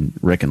between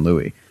Rick and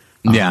Louis.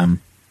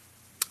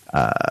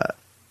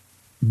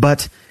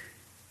 But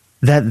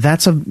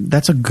that's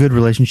a good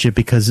relationship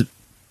because,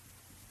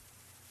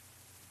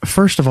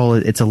 first of all,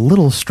 it's a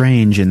little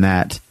strange in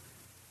that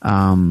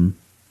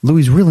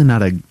Louis really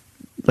not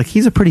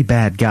he's a pretty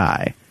bad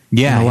guy.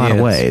 Yeah, in a lot of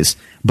ways,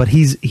 but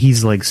he's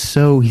like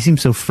he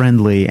seems so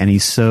friendly, and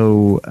he's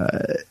so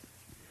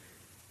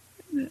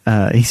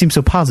he seems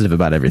so positive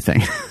about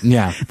everything.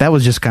 Yeah, that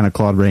was just kind of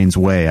Claude Rains'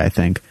 way, I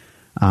think,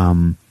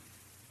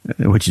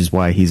 which is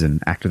why he's an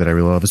actor that I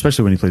really love,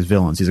 especially when he plays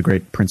villains. He's a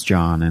great Prince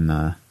John in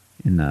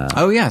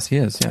oh yes, he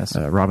is, yes,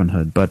 Robin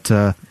Hood, but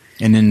and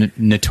in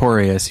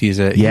Notorious, he's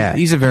a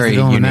very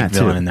unique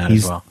villain in that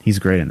as well. He's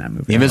great in that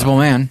movie. The Invisible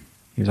Man,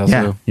 he was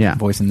also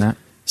voicing that.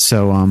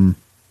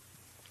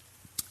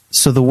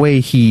 So the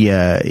way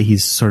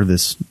he's sort of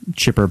this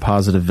chipper,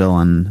 positive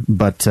villain,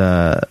 but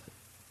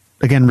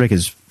again, Rick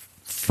is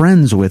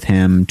friends with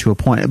him to a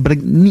point, but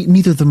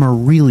neither of them are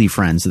really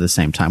friends at the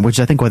same time, which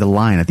I think why the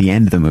line at the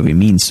end of the movie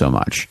means so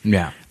much.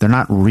 Yeah. They're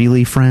not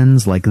really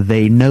friends. Like,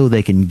 they know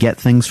they can get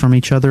things from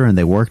each other, and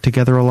they work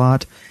together a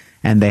lot,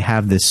 and they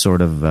have this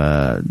sort of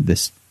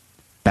this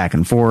back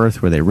and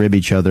forth where they rib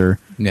each other.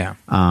 Yeah.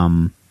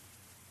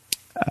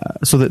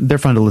 So that they're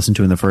fun to listen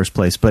to in the first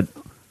place, but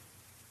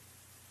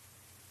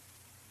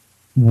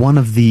one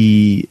of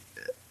the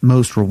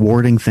most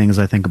rewarding things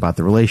I think about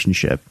the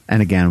relationship,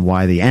 and again,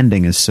 why the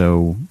ending is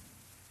so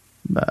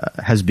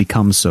has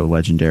become so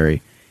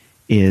legendary,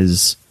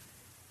 is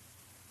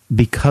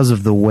because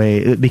of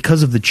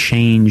the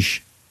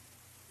change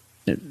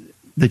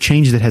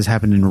that has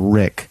happened in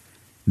Rick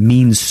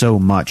means so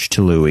much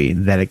to Louis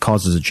that it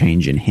causes a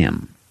change in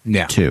him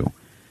too.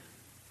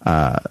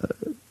 Because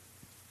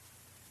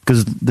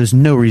there's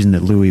no reason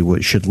that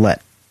Louis should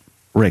let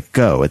Rick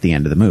go at the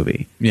end of the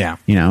movie. Yeah.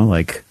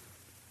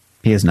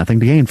 He has nothing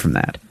to gain from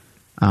that.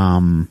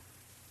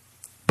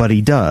 But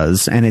he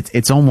does, and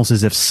it's almost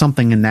as if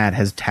something in that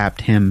has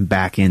tapped him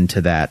back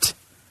into that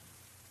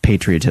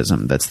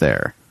patriotism that's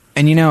there.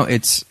 And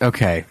it's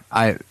okay.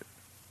 I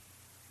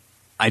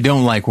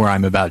don't like where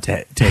I'm about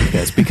to take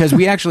this, because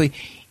we actually,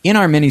 in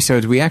our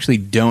minisodes, we actually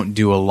don't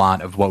do a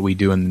lot of what we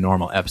do in the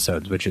normal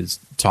episodes, which is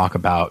talk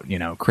about,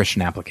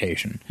 Christian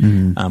application.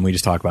 Mm-hmm. We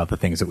just talk about the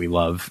things that we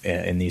love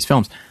in these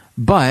films.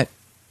 But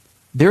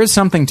there is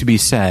something to be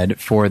said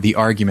for the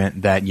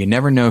argument that you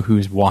never know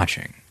who's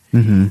watching.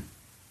 Mm-hmm.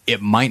 It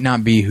might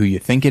not be who you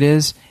think it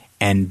is,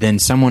 and then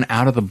someone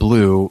out of the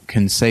blue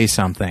can say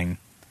something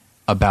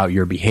about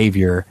your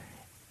behavior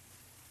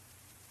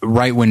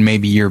right when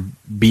maybe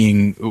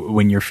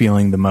when you're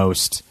feeling the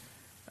most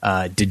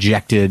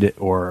dejected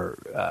or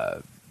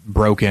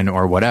broken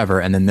or whatever,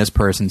 and then this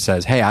person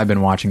says, hey, I've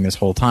been watching this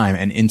whole time,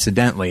 and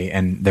incidentally,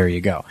 and there you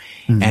go.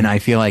 Mm-hmm. And I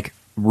feel like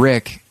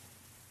Rick,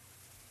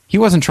 he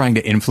wasn't trying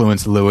to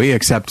influence Louis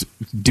except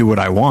do what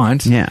I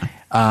want. Yeah.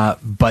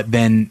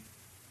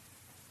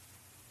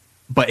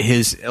 But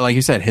his, like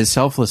you said, his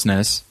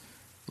selflessness,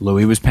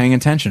 Louis was paying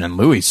attention, and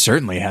Louis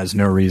certainly has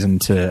no reason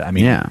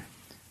to,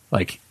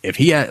 like if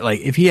he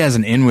has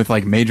an in with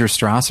like Major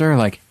Strasser,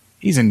 like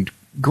he's in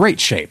great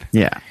shape.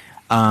 Yeah.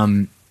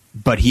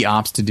 But he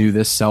opts to do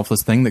this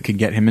selfless thing that could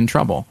get him in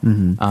trouble,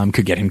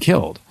 could get him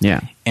killed.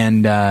 Yeah.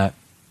 And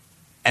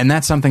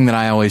that's something that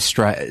I always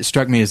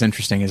struck me as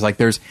interesting, is like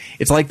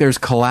there's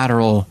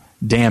collateral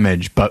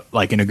damage, but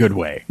like in a good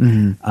way.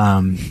 Mm-hmm.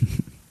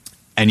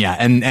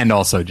 And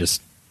also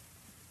just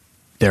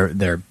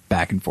their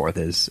back and forth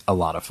is a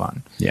lot of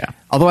fun. Yeah.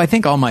 Although I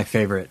think I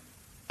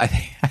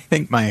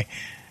think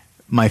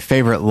my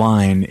favorite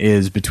line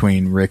is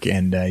between Rick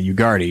and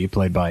Ugarte,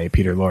 played by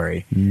Peter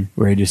Lorre,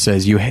 where he just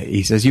says, "You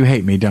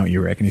hate me, don't you,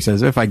 Rick?" And he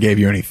says, "If I gave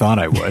you any thought,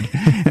 I would."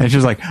 And it's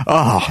just like,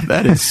 oh,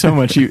 that is so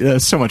much.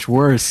 That's so much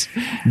worse.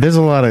 There's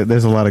a lot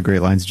of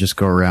great lines that just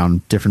go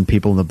around different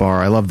people in the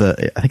bar. I love I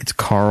think it's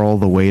Carl,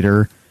 the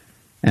waiter,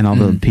 and all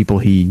the people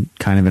he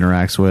kind of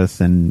interacts with,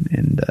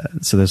 and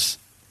so there's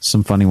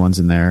some funny ones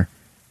in there.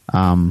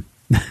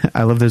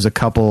 I love there's a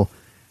couple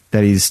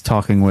that he's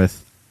talking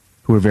with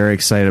who are very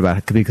excited about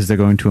it because they're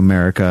going to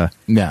America.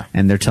 Yeah.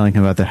 And they're telling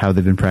him about how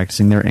they've been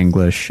practicing their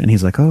English, and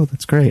he's like, "Oh,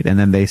 that's great." And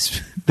then they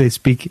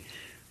speak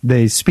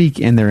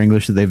in their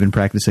English that they've been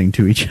practicing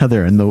to each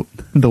other, and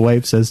the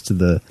wife says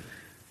to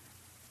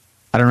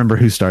I don't remember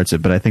who starts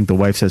it, but I think the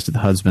wife says to the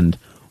husband,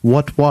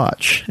 "What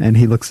watch?" And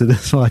he looks at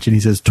his watch and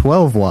he says,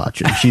 12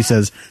 watch. And she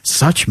says,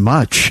 "Such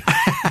much."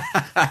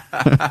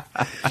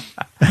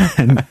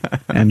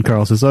 and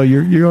Carl says, "Oh,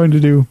 you're going to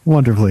do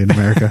wonderfully in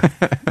America."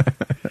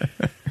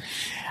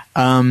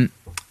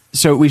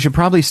 So we should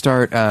probably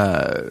start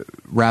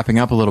wrapping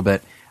up a little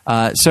bit.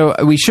 So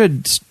we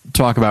should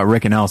talk about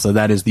Rick and Elsa.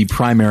 That is the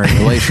primary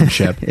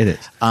relationship. It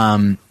is.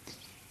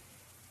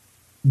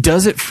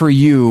 Does it for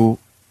you?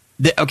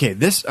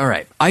 All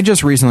right. I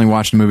just recently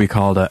watched a movie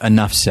called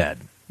Enough Said.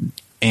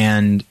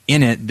 And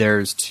in it,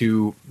 there's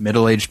two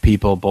middle-aged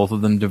people, both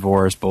of them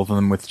divorced, both of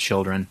them with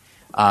children.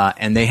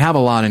 And they have a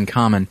lot in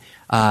common,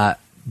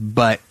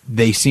 but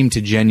they seem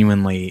to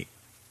genuinely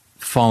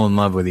fall in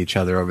love with each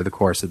other over the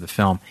course of the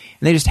film.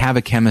 And they just have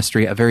a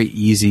chemistry, a very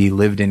easy,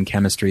 lived-in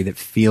chemistry that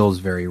feels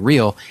very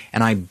real,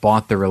 and I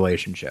bought the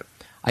relationship.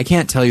 I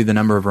can't tell you the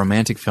number of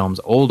romantic films,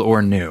 old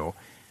or new,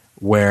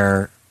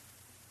 where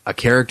a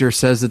character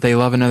says that they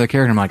love another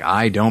character. I'm like,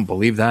 I don't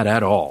believe that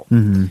at all.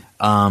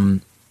 Mm-hmm.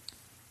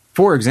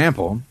 For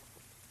example,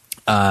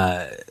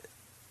 I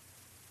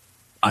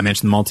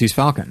mentioned the Maltese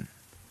Falcon.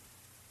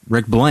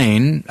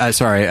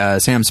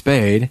 Sam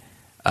Spade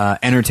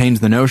entertains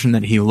the notion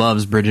that he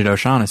loves Bridget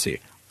O'Shaughnessy.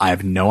 I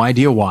have no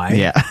idea why.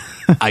 Yeah.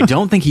 I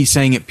don't think he's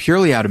saying it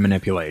purely out of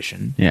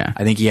manipulation. Yeah.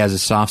 I think he has a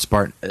soft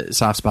spot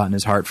in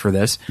his heart for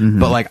this. Mm-hmm.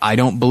 But like, I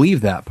don't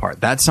believe that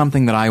part. That's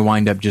something that I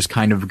wind up just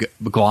kind of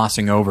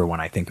glossing over when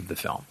I think of the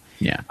film.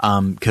 Yeah.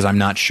 Because I'm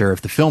not sure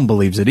if the film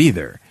believes it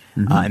either.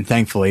 Mm-hmm. And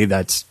thankfully,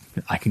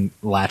 I can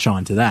latch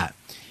on to that.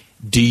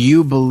 Do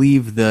you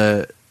believe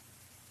the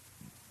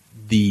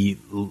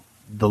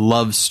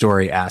love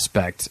story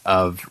aspect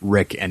of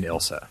Rick and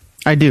Ilsa?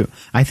 I do.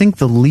 I think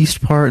the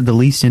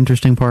least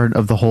interesting part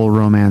of the whole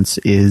romance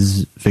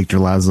is Victor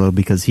Laszlo,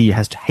 because he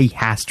has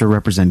to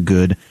represent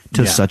good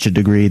to such a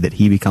degree that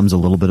he becomes a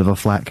little bit of a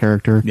flat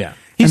character. Yeah,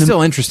 he's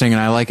still interesting,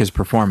 and I like his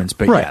performance.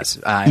 But right. Yes,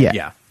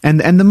 yeah. And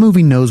the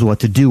movie knows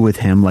what to do with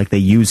him. Like, they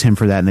use him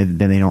for that, and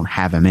then they don't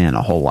have him in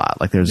a whole lot.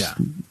 Like, there's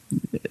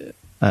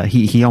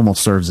he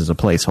almost serves as a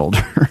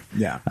placeholder.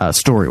 Yeah,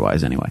 story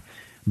wise anyway.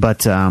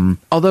 But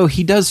although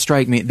he does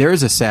strike me, there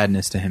is a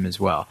sadness to him as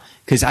well,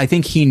 because I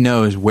think he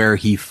knows where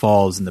he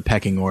falls in the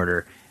pecking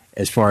order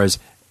as far as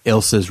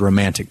Ilsa's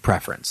romantic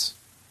preference.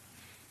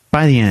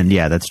 By the end,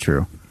 yeah, that's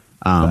true.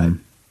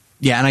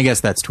 Yeah, and I guess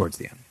that's towards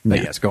the end.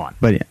 But yes, go on.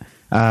 But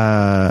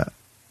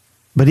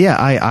yeah,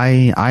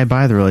 I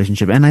buy the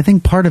relationship, and I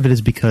think part of it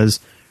is because,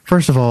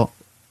 first of all,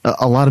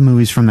 a lot of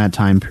movies from that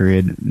time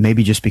period,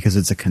 maybe just because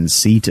it's a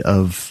conceit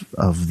of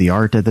the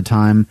art at the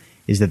time,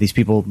 is that these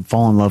people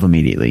fall in love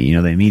immediately. You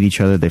know, they meet each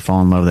other, they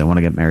fall in love, they want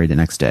to get married the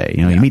next day.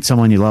 You know, you meet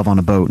someone you love on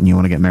a boat, and you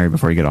want to get married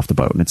before you get off the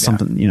boat, and it's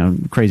something, you know,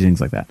 crazy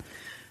things like that.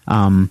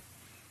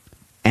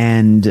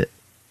 And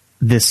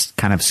this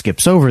kind of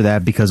skips over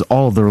that because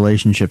all of the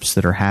relationships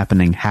that are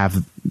happening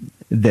have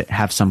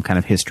some kind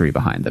of history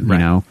behind them. Right.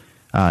 You know,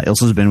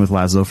 Ilsa's been with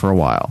Laszlo for a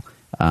while.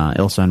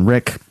 Ilsa and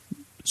Rick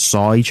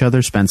saw each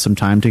other, spent some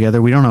time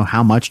together. We don't know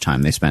how much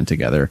time they spent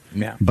together,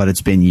 but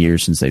it's been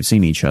years since they've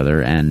seen each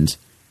other, and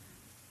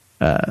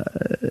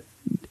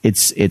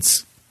it's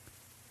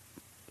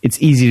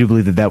easy to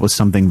believe that was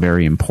something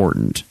very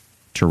important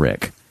to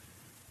Rick.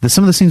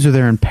 Some of the scenes where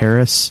they're in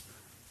Paris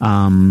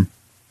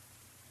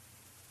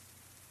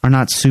are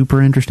not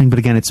super interesting, but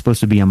again, it's supposed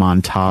to be a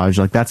montage.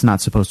 Like, that's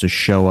not supposed to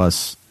show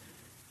us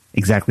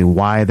exactly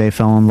why they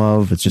fell in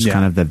love. It's just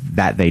kind of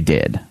that they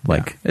did.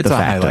 Like, it's the a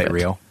fact highlight of it.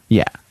 reel.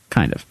 Yeah,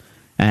 kind of.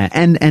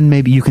 And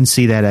maybe you can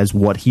see that as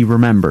what he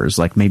remembers.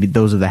 Like, maybe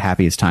those are the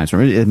happiest times for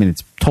him. I mean,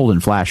 it's told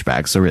in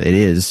flashbacks, so it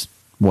is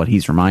what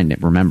he's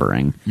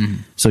remembering. Mm-hmm.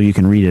 So you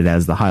can read it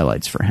as the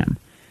highlights for him.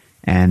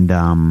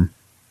 And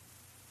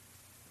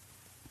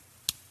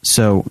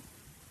so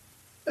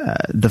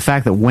the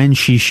fact that when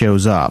she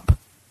shows up,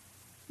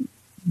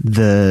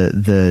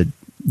 the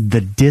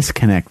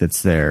disconnect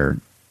that's there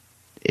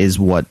is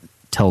what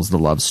tells the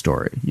love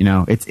story. You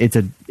know,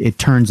 it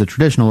turns a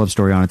traditional love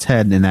story on its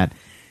head in that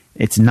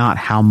it's not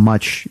how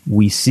much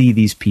we see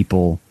these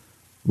people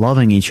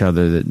loving each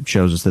other that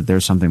shows us that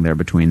there's something there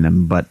between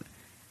them, but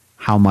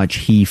how much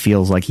he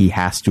feels like he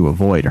has to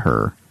avoid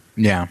her.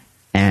 Yeah.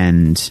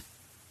 And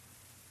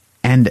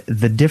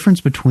the difference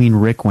between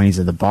Rick when he's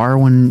at the bar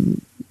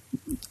when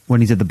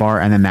he's at the bar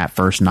and then that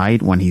first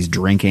night when he's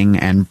drinking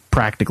and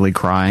practically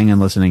crying and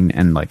listening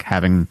and like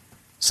having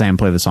Sam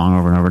play the song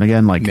over and over and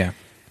again, like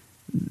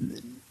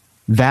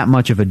that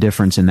much of a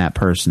difference in that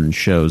person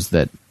shows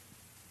the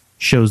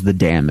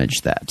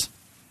damage that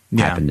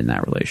happened in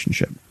that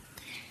relationship.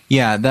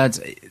 Yeah,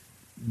 that's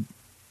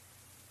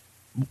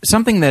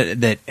something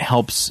that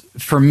helps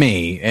for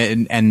me,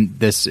 and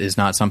this is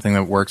not something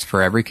that works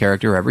for every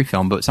character or every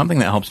film, but something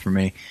that helps for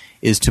me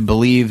is to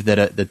believe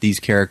that these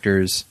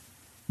characters.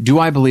 Do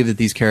I believe that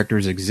these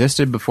characters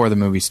existed before the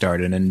movie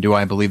started, and do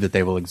I believe that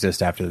they will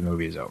exist after the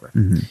movie is over?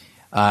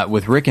 Mm-hmm.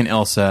 With Rick and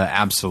Ilsa,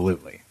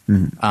 absolutely.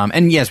 Mm-hmm.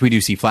 And yes, we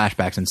do see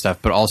flashbacks and stuff,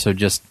 but also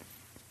just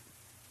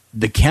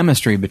the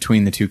chemistry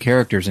between the two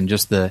characters and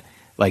just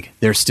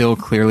they're still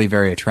clearly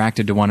very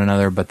attracted to one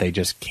another, but they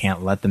just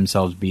can't let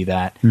themselves be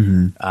that.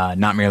 Mm-hmm.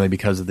 Not merely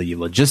because of the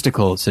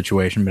logistical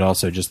situation, but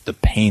also just the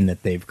pain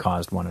that they've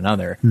caused one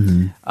another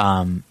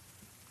and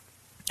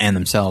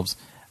themselves.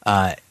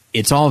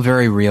 It's all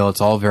very real.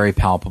 It's all very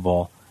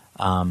palpable.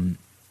 And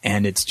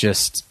it's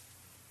just...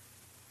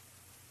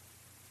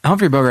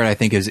 Humphrey Bogart, I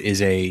think,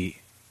 is a...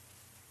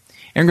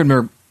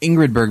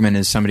 Ingrid Bergman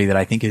is somebody that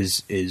I think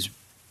is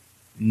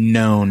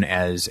known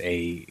as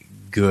a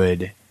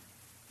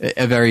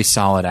very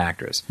solid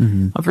actress.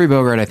 Mm-hmm. Humphrey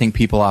Bogart, I think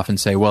people often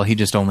say, well, he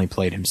just only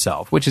played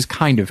himself, which is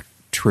kind of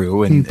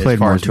true. He played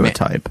more to a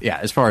type. Yeah,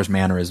 as far as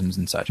mannerisms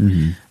and such.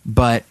 Mm-hmm.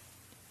 But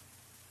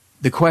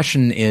the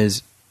question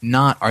is...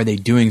 not are they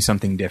doing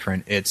something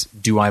different, it's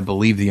do I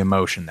believe the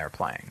emotion they're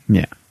playing?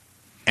 Yeah.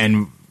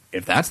 And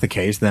if that's the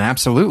case, then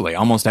absolutely.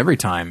 Almost every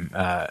time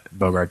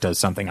Bogart does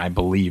something, I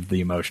believe the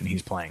emotion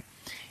he's playing.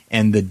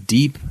 And the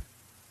deep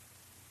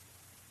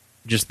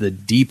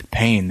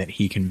pain that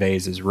he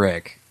conveys as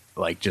Rick,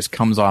 like, just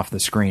comes off the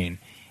screen.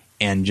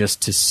 And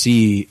just to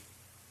see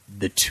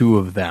the two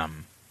of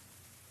them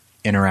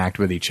interact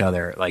with each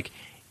other, like,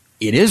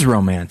 it is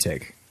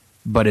romantic,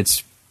 but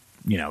it's,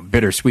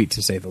 bittersweet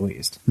to say the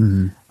least.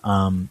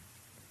 Mm-hmm.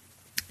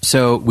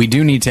 So we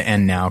do need to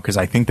end now because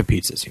I think the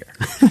pizza's here.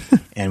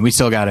 And we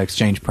still got to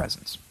exchange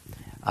presents.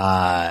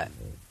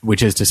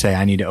 Which is to say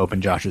I need to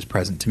open Josh's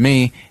present to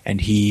me,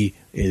 and he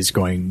is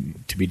going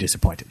to be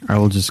disappointed. I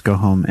will just go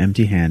home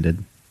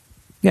empty-handed.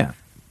 Yeah.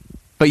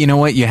 But you know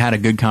what? You had a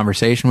good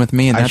conversation with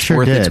me, and that's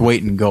worth its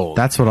weight in gold.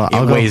 That's what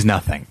It weighs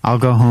nothing. I'll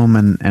go home,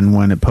 and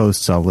when it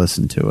posts, I'll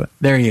listen to it.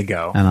 There you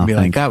go. And I'll be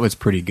like, that was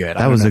pretty good.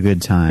 That was a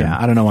good time. Yeah,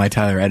 I don't know why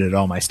Tyler edited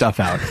all my stuff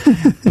out.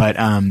 But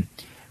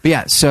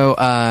yeah,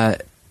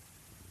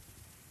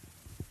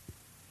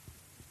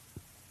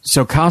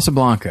 so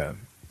Casablanca,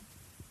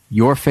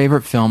 your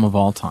favorite film of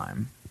all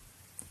time,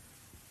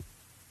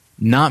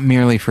 not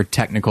merely for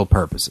technical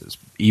purposes,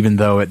 even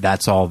though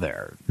that's all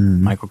there.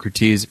 Mm-hmm. Michael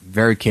Curtiz,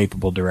 very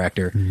capable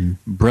director,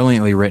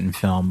 brilliantly written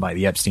film by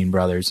the Epstein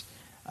brothers,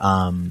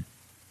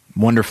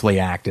 wonderfully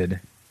acted,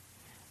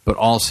 but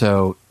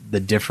also the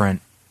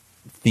different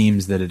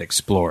themes that it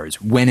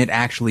explores when it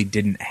actually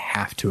didn't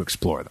have to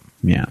explore them.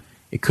 Yeah.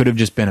 It could have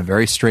just been a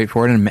very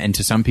straightforward, and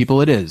to some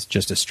people it is,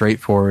 just a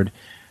straightforward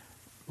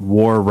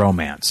war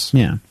romance.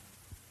 Yeah.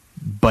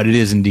 But it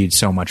is indeed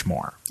so much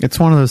more. It's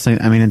one of those things.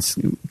 I mean, it's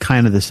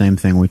kind of the same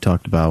thing we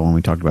talked about when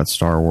we talked about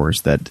Star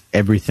Wars, that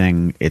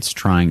everything it's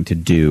trying to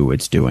do,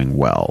 it's doing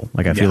well.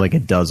 Like, I feel like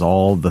it does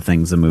all the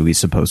things the movie's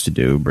supposed to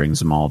do, brings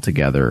them all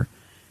together,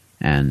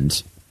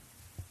 and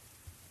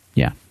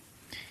yeah.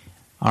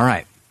 All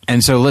right.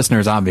 And so,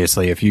 listeners,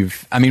 obviously, if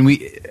you've... I mean,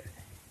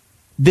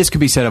 this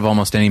could be said of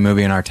almost any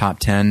movie in our top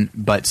 10,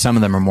 but some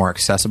of them are more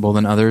accessible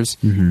than others,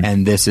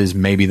 and this is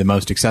maybe the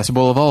most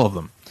accessible of all of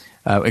them,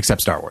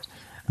 except Star Wars.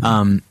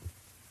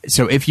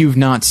 So if you've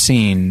not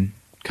seen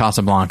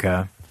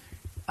Casablanca,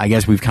 I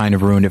guess we've kind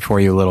of ruined it for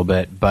you a little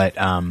bit, but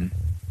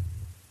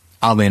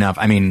oddly enough,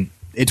 I mean,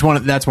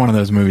 that's one of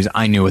those movies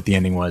I knew what the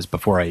ending was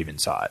before I even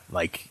saw it.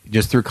 Like,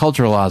 just through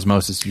cultural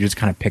osmosis, you just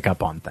kind of pick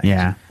up on things.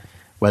 Yeah.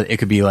 Well, it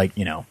could be like,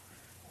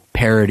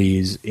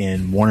 parodies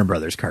in Warner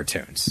Brothers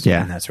cartoons,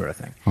 and that sort of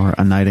thing. Or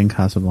A Night in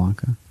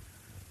Casablanca,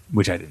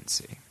 which I didn't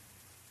see.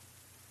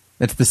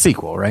 That's the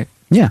sequel, right?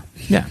 Yeah.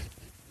 Yeah.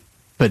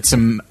 But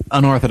some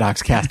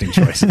unorthodox casting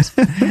choices.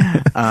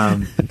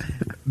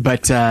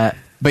 But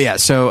yeah,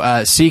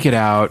 so seek it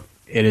out.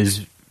 It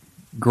is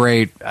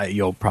great.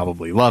 You'll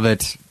probably love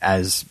it,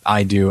 as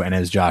I do, and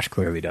as Josh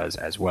clearly does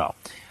as well.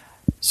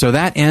 So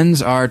that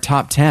ends our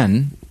top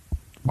 10.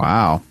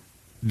 Wow.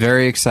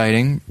 Very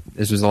exciting.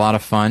 This was a lot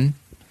of fun.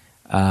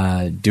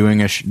 Doing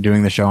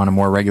the show on a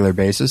more regular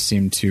basis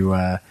seemed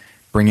to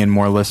bring in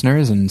more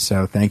listeners, and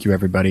so thank you,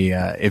 everybody.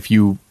 If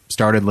you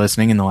started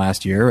listening in the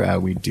last year,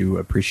 we do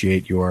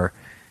appreciate your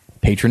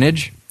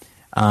patronage.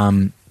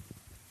 And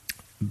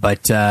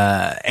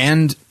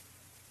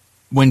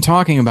when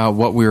talking about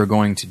what we were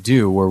going to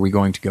do, were we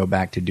going to go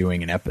back to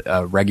doing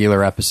a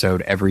regular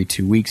episode every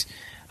 2 weeks?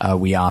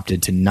 We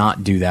opted to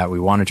not do that. We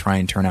want to try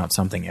and turn out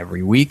something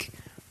every week,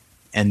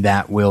 and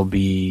that will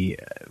be...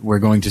 We're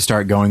going to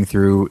start going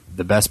through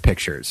the best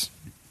pictures,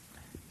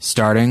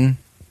 starting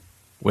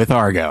with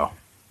Argo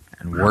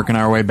and working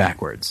our way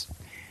backwards.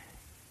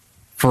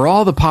 For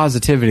all the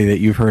positivity that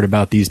you've heard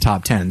about these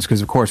top 10s,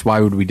 because of course, why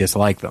would we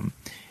dislike them?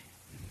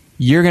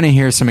 You're going to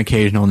hear some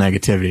occasional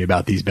negativity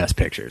about these best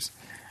pictures.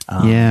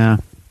 Yeah.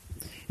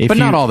 But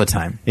not all the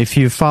time. If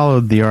you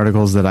followed the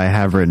articles that I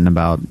have written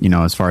about,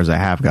 as far as I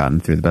have gotten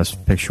through the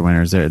best picture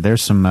winners,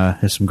 there's some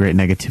great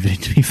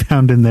negativity to be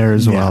found in there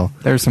as well.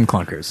 There's some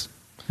clunkers.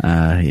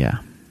 Yeah.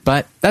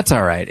 But that's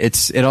all right.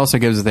 It also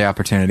gives us the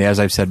opportunity, as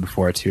I've said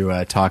before,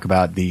 to talk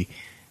about the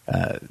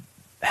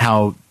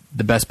how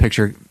the best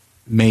picture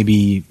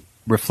maybe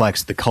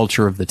reflects the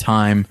culture of the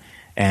time,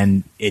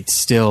 and it's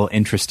still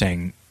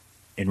interesting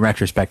in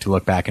retrospect to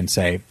look back and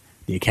say,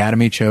 the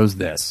Academy chose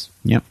this.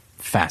 Yep.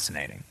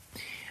 Fascinating.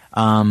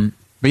 But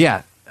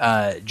yeah,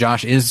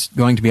 Josh is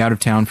going to be out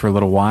of town for a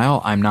little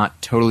while. I'm not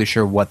totally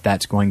sure what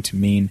that's going to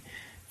mean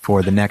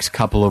for the next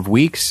couple of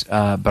weeks,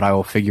 but I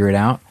will figure it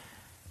out.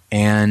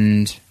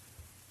 And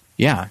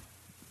yeah,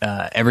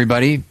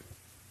 everybody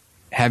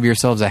have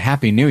yourselves a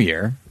happy new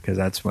year, because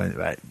that's when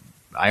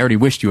I already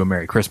wished you a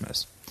Merry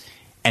Christmas.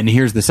 And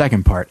here's the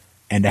second part,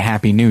 and a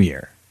Happy New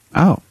Year.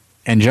 Oh.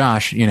 And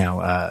Josh,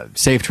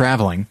 safe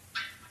traveling.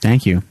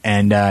 Thank you.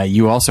 And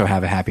you also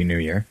have a Happy New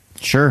Year.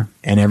 Sure.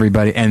 And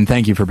everybody, and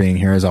thank you for being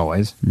here as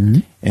always.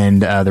 Mm-hmm.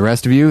 And the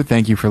rest of you,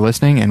 thank you for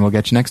listening, and we'll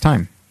get you next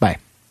time. Bye.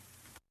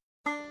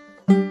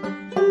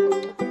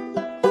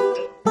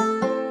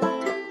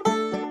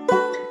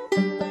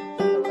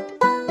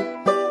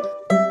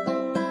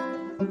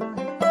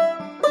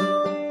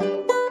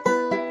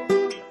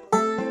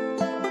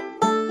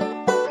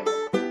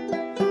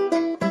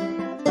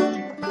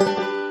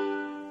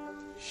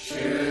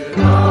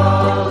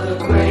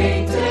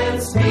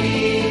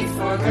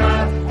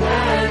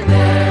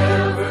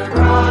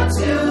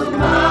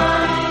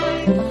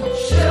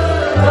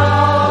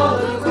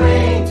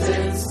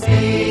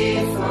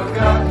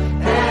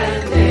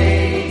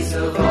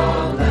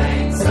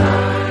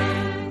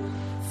 Oh,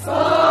 no.